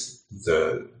there's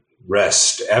the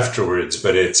rest afterwards,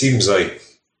 but it seems like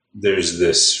there's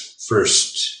this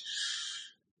first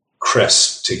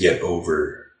crest to get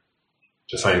over,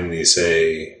 to finally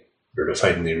say, or to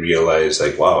finally realize,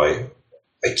 like, wow, I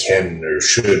can or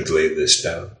should lay this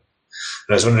down.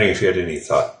 And I was wondering if you had any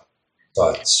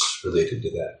thoughts related to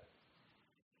that.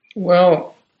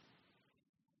 Well,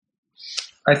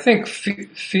 I think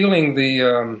feeling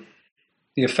the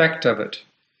effect of it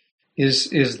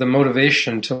is the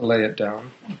motivation to lay it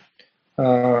down.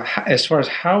 As far as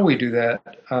how we do that,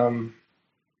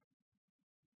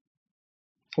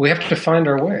 we have to find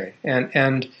our way,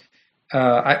 and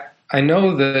I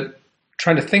know that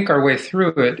trying to think our way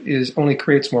through it only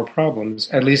creates more problems.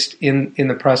 At least in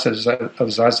the process of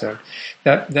zazen,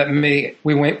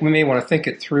 we may want to think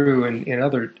it through in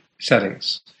other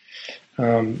settings,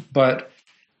 but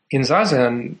in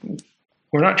zazen,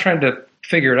 we're not trying to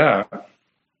figure it out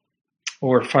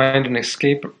or find an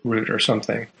escape route or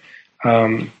something.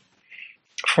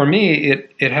 For me,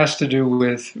 it has to do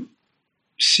with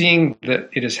seeing that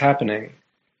it is happening.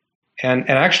 And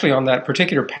actually on that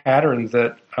particular pattern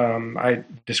that I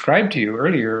described to you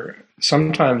earlier,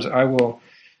 sometimes I will,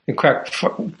 in fact,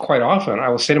 quite often, I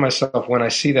will say to myself, when I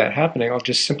see that happening, I'll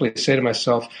just simply say to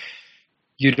myself,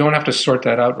 you don't have to sort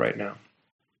that out right now.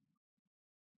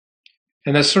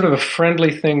 And that's sort of a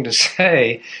friendly thing to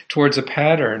say towards a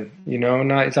pattern, I'm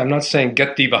not saying,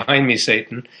 get thee behind me,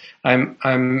 Satan.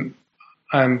 I'm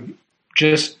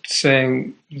just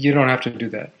saying, you don't have to do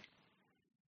that.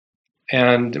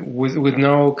 And with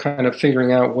no kind of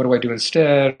figuring out what do I do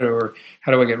instead, or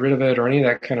how do I get rid of it, or any of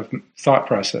that kind of thought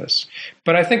process.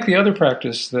 But I think the other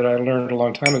practice that I learned a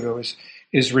long time ago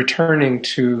is returning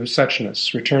to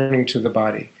suchness, returning to the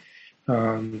body.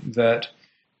 That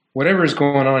whatever is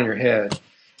going on in your head,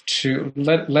 to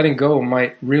letting go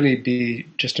might really be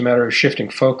just a matter of shifting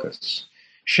focus,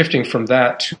 shifting from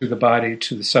that to the body,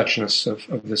 to the suchness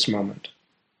of this moment,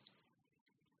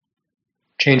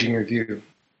 changing your view.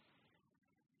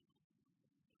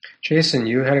 Jason,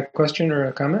 you had a question or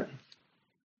a comment?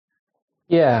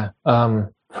 Yeah.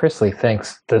 Firstly,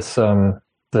 thanks. It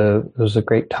was a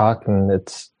great talk, and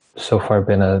it's so far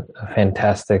been a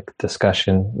fantastic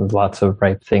discussion. Lots of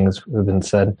right things have been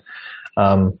said.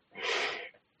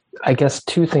 I guess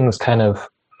two things kind of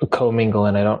commingle,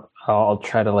 and I'll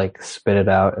try to like spit it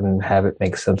out and have it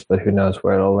make sense, but who knows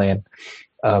where it'll land.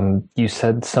 You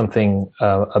said something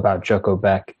about Joko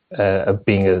Beck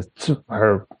being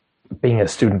a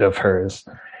student of hers,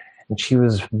 and she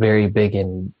was very big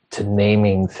into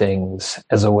naming things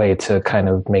as a way to kind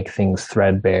of make things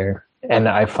threadbare. And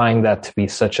I find that to be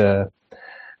such a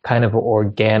kind of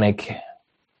organic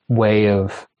way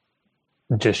of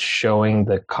just showing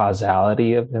the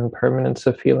causality of impermanence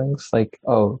of feelings. Like,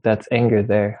 oh, that's anger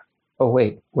there. Oh,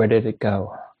 wait, where did it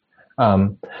go?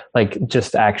 Like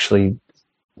just actually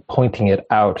pointing it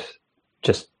out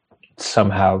just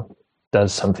somehow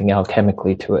does something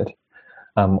alchemically to it,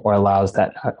 or allows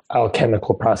that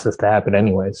alchemical process to happen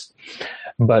anyways.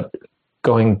 But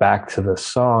going back to the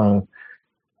song,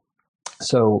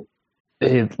 so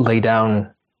it lay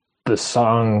down the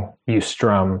song you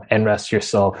strum and rest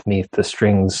yourself neath the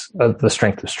strings of the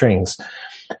strength of strings.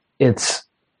 It's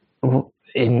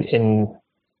in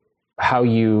how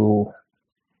you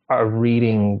are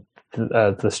reading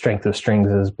the strength of strings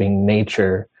as being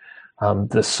nature.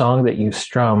 The song that you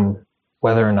strum,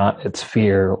 whether or not it's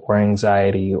fear or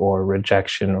anxiety or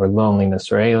rejection or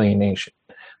loneliness or alienation,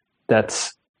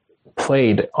 that's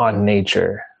played on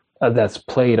nature. That's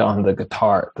played on the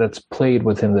guitar. That's played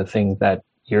within the thing that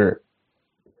you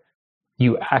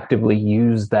actively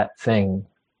use that thing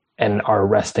and are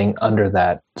resting under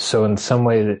that. So in some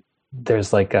way,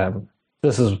 there's like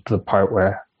this is the part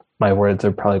where my words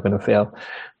are probably going to fail.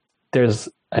 There's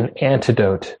an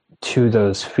antidote to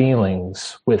those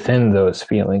feelings within those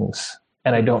feelings.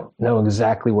 And I don't know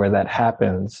exactly where that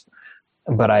happens,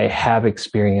 but I have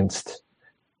experienced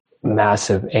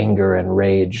massive anger and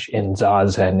rage in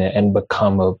Zazen and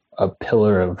become a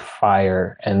pillar of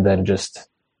fire, and then just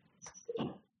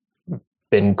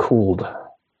been cooled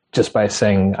just by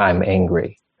saying I'm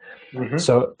angry. Mm-hmm.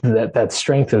 So that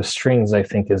strength of strings, I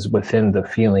think, is within the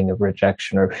feeling of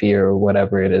rejection or fear or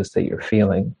whatever it is that you're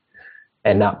feeling,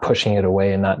 and not pushing it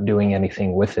away and not doing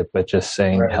anything with it, but just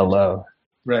saying hello.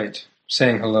 Right.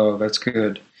 Saying hello. That's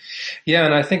good. Yeah,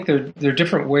 and I think there are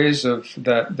different ways of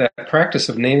that practice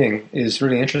of naming is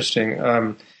really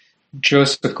interesting.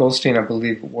 Joseph Goldstein, I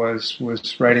believe, was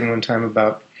writing one time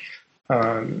about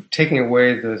taking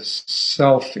away the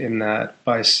self in that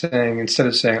by saying, instead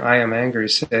of saying I am angry,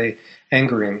 say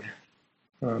angering,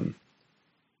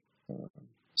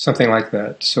 something like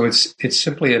that. So it's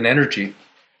simply an energy,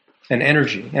 and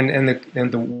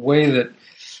the way that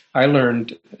I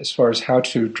learned as far as how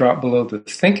to drop below the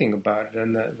thinking about it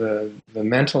and the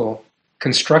mental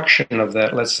construction of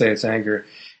that, let's say it's anger,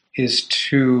 is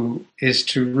to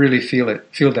really feel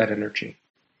that energy.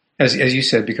 As you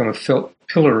said, become a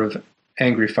pillar of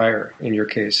angry fire in your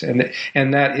case. And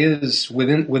that is,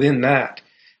 within that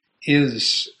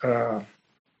is the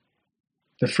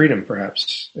freedom,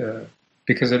 perhaps,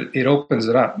 because it opens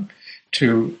it up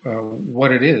to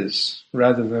what it is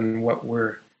rather than what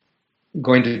we're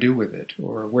going to do with it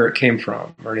or where it came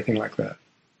from or anything like that.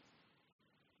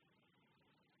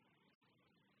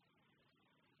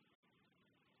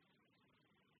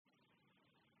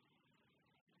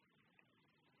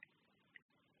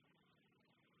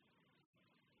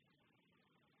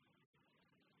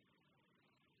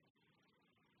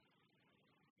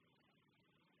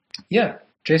 Yeah,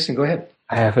 Jason, go ahead.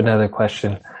 I have another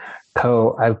question.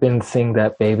 I've been seeing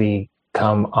that baby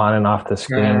come on and off the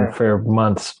screen for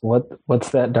months. What's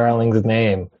that darling's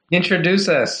name? Introduce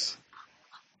us.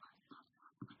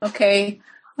 Okay.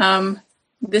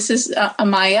 This is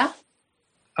Amaya.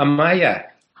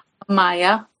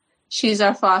 Amaya. She's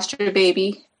our foster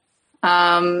baby.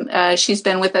 She's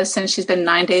been with us since she's been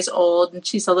 9 days old, and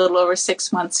she's a little over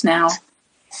 6 months now.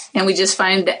 And we just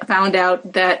found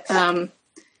out that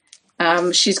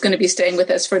she's going to be staying with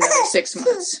us for another 6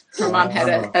 months. Her mom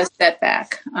had a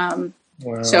setback.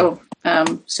 So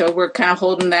we're kind of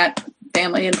holding that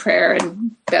family in prayer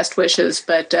and best wishes.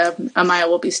 But Amaya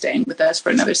will be staying with us for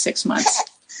another 6 months.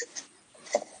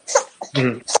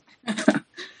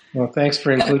 Well, thanks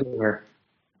for including her.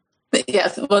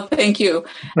 Yes, well, thank you.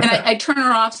 And I turn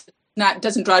her off so it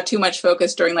doesn't draw too much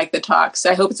focus during like the talks.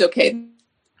 I hope it's okay.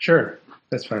 Sure,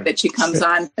 that's fine. That she comes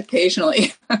on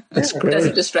occasionally. That's great.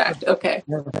 Doesn't distract. Okay,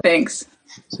 thanks.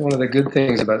 It's one of the good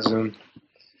things about Zoom.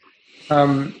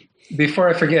 Before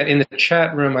I forget, in the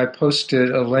chat room, I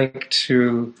posted a link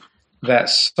to that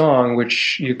song,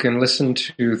 which you can listen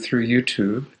to through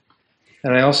YouTube.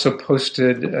 And I also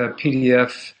posted a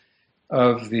PDF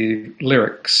of the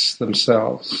lyrics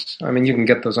themselves. I mean, you can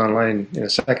get those online in a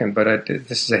second, but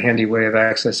this is a handy way of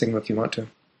accessing them if you want to.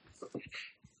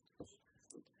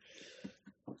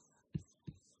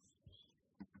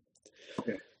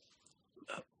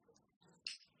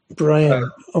 Brian,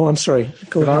 I'm sorry.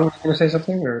 Go Devon, ahead. were you going to say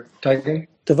something, or Taigen?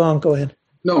 Devon, go ahead.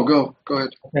 No, go ahead.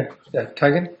 Yeah,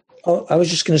 Taigen? Oh, I was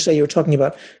just going to say, you were talking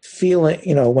about feeling,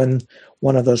 when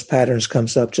one of those patterns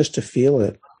comes up, just to feel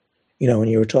it, when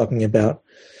you were talking about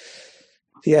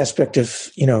the aspect of,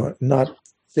 not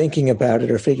thinking about it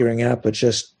or figuring out, but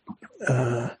just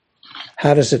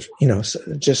how does it,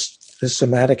 just the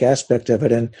somatic aspect of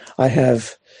it. And I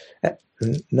have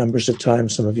numbers of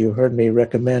times, some of you heard me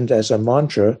recommend as a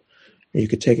mantra, or you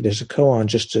could take it as a koan,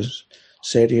 just to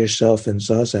say to yourself in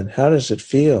Zazen, how does it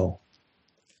feel?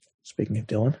 Speaking of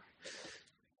Dylan.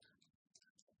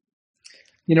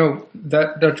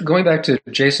 That going back to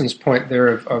Jason's point there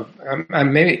of I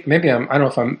don't know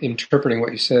if I'm interpreting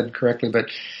what you said correctly, but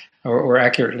or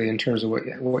accurately in terms of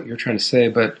what you're trying to say,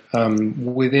 but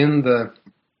within the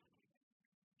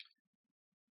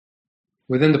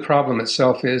problem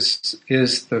itself is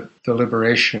the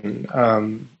liberation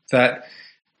that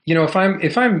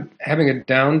if I'm having a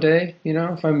down day,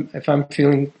 if I'm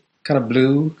feeling kind of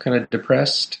blue, kind of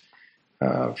depressed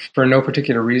for no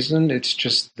particular reason, it's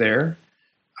just there.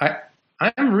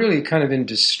 I'm really kind of in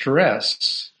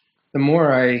distress the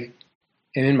more I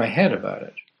am in my head about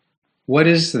it. What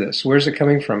is this? Where's it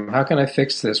coming from? How can I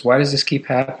fix this? Why does this keep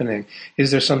happening? Is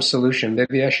there some solution?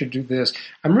 Maybe I should do this.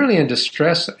 I'm really in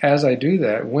distress as I do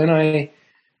that. When I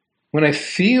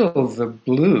feel the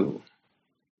blue,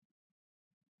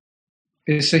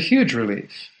 it's a huge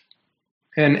relief.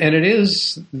 And it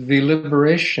is the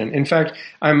liberation. In fact,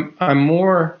 I'm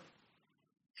more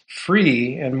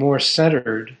free and more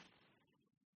centered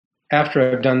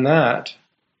after I've done that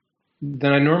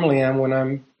than I normally am when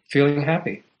I'm feeling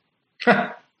happy.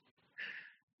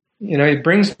 It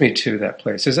brings me to that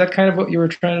place. Is that kind of what you were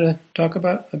trying to talk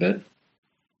about a bit?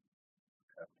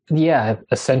 Yeah,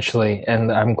 essentially.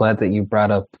 And I'm glad that you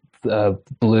brought up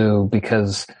blue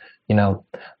because,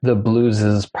 the blues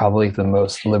is probably the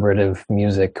most liberative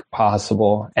music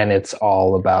possible. And it's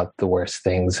all about the worst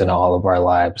things in all of our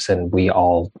lives. And we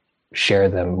all share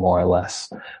them more or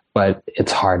less. But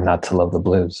it's hard not to love the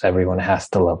blues. Everyone has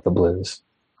to love the blues.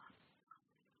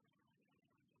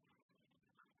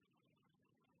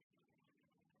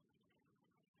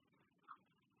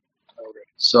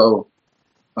 So,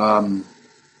 the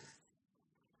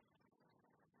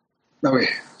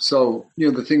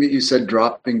thing that you said,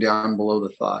 dropping down below the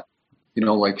thought,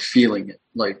 like feeling it.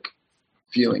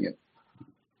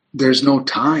 There's no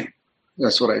time.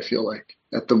 That's what I feel like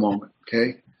at the moment.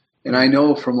 Okay. And I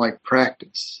know from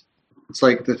practice, it's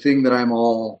like the thing that I'm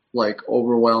all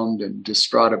overwhelmed and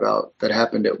distraught about that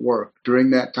happened at work.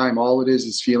 During that time, all it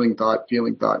is feeling thought,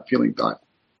 feeling thought, feeling thought.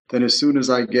 Then as soon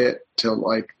as I get to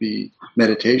the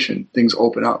meditation, things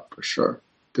open up for sure.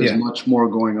 There's much more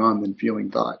going on than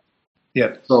feeling thought.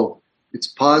 Yeah. So it's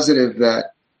positive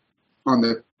that on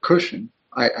the cushion,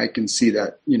 I can see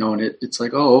that, and it's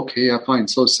like, oh, okay, yeah, fine.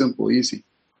 So simple, easy.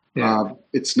 Yeah.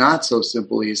 It's not so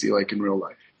simple, easy like in real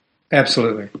life.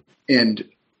 Absolutely. And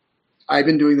I've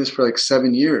been doing this for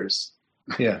 7 years.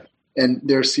 Yeah. And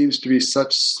there seems to be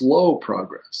such slow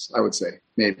progress, I would say,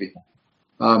 maybe.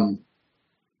 I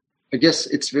guess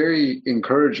it's very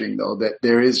encouraging, though, that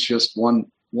there is just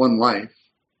one life.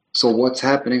 So what's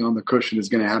happening on the cushion is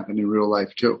going to happen in real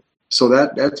life, too. So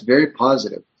that's very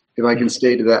positive if I can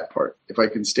stay to that part, if I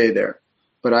can stay there.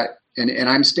 But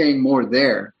I'm staying more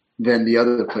there than the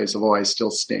other place of, I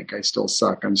still stink, I still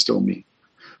suck, I'm still me.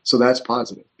 So that's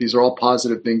positive. These are all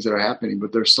positive things that are happening,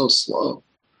 but they're so slow,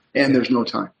 and there's no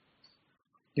time.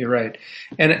 You're right,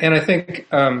 and I think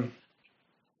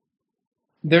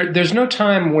there's no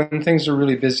time when things are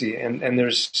really busy, and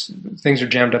there's things are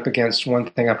jammed up against one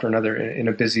thing after another in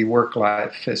a busy work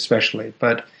life, especially.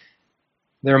 But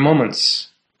there are moments.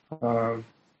 No,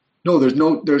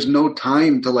 there's no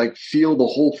time to feel the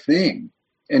whole thing,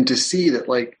 and to see that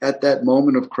at that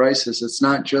moment of crisis, it's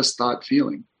not just thought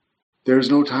feeling.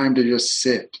 There's no time to just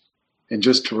sit and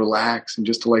just to relax and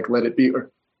just to let it be.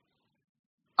 Or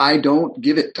I don't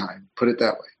give it time. Put it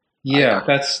that way. Yeah,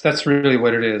 that's really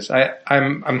what it is.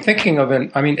 I'm thinking of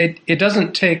it. I mean, it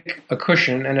doesn't take a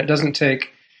cushion, and it doesn't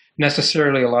take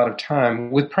necessarily a lot of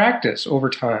time. With practice over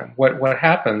time, what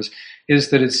happens is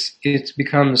that it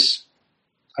becomes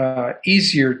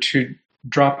easier to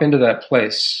drop into that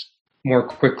place more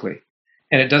quickly,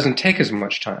 and it doesn't take as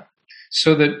much time.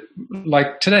 So that,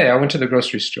 like today, I went to the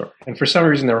grocery store, and for some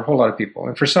reason there were a whole lot of people,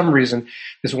 and for some reason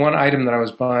this one item that I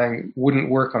was buying wouldn't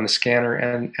work on the scanner,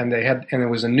 and there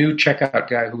was a new checkout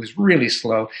guy who was really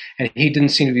slow, and he didn't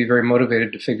seem to be very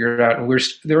motivated to figure it out. And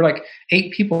there were like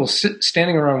 8 people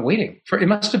standing around waiting for, it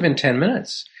must have been 10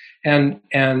 minutes. And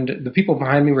the people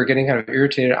behind me were getting kind of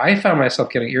irritated. I found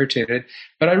myself getting irritated,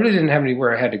 but I really didn't have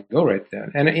anywhere I had to go right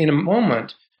then. And in a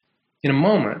moment,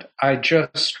 I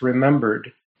just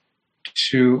remembered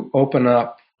to open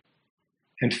up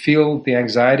and feel the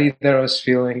anxiety that I was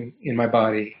feeling in my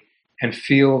body and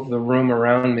feel the room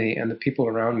around me and the people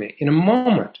around me in a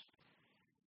moment.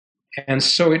 And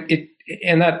so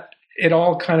it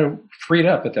all kind of freed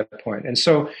up at that point. And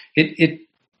so it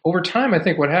over time, I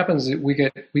think what happens is we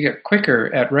get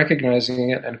quicker at recognizing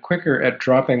it and quicker at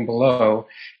dropping below,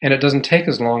 and it doesn't take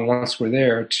as long once we're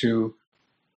there to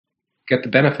get the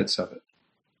benefits of it.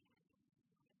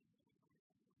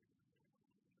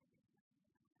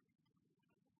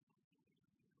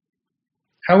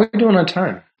 How are we doing on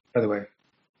time, by the way?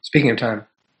 Speaking of time.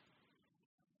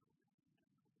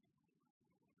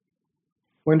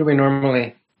 When do we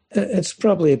normally... It's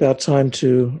probably about time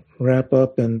to wrap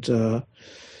up and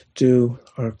do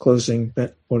our closing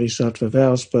Bodhisattva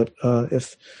vows. But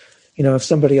if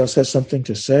somebody else has something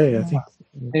to say, I think...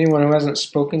 Anyone who hasn't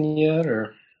spoken yet,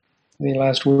 or any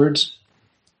last words?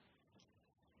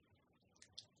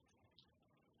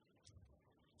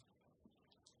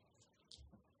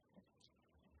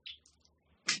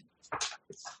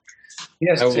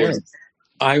 Yes,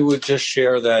 I would just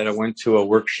share that I went to a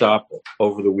workshop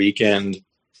over the weekend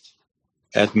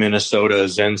at Minnesota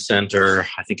Zen Center.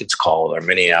 I think it's called, or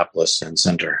Minneapolis Zen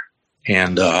Center.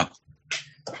 And the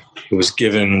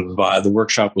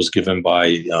workshop was given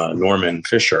by Norman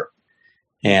Fisher.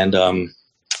 And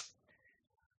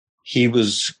he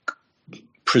was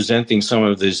presenting some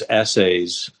of his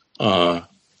essays that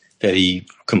he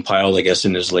compiled, I guess,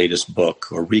 in his latest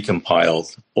book, or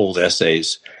recompiled old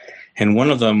essays. And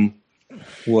one of them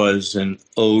was an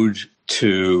ode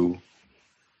to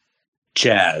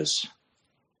jazz.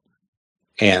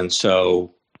 And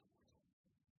so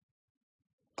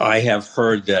I have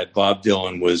heard that Bob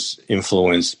Dylan was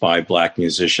influenced by Black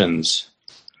musicians.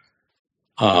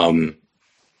 Sure.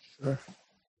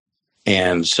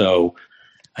 And so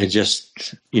I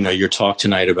just, your talk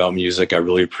tonight about music, I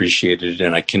really appreciated it.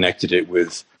 And I connected it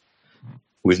with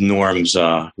Norm's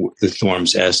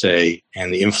essay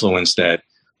and the influence that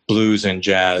blues and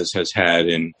jazz has had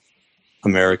in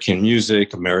American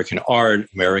music, American art,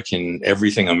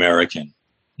 everything American.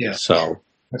 Yeah. So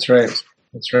that's right.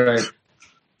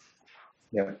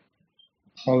 Yeah.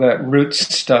 All that roots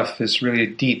stuff is really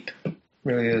deep,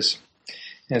 really is.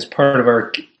 And it's part of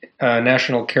our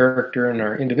national character and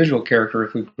our individual character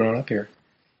if we've grown up here.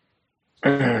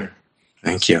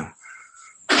 Thank you.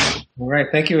 All right.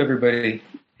 Thank you, everybody.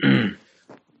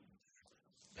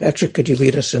 Patrick, could you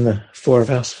lead us in the 4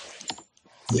 vows?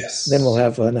 Yes. Then we'll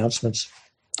have announcements.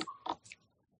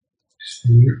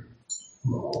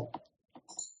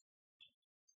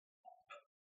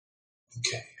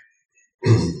 Okay.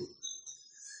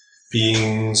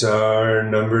 Beings are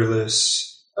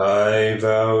numberless. I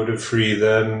vow to free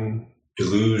them.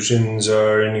 Delusions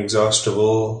are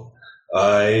inexhaustible.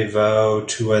 I vow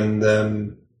to end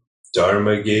them.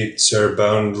 Dharma gates are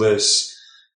boundless.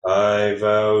 I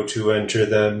vow to enter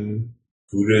them.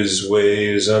 Buddha's way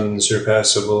is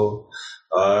unsurpassable.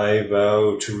 I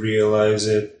vow to realize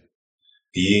it.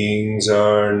 Beings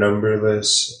are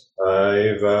numberless.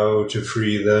 I vow to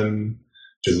free them.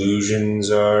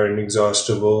 Delusions are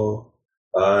inexhaustible.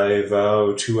 I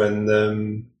vow to end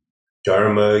them.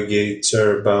 Dharma gates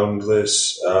are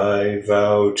boundless. I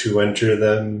vow to enter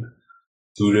them.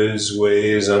 Buddha's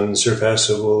way is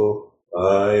unsurpassable.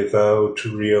 I vow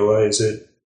to realize it.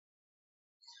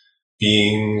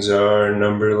 Beings are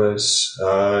numberless.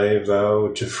 I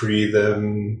vow to free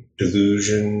them.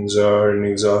 Delusions are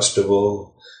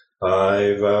inexhaustible.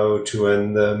 I vow to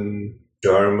end them.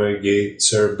 Dharma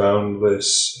gates are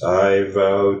boundless. I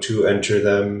vow to enter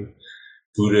them.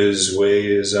 Buddha's way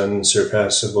is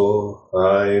unsurpassable.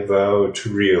 I vow to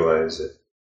realize it.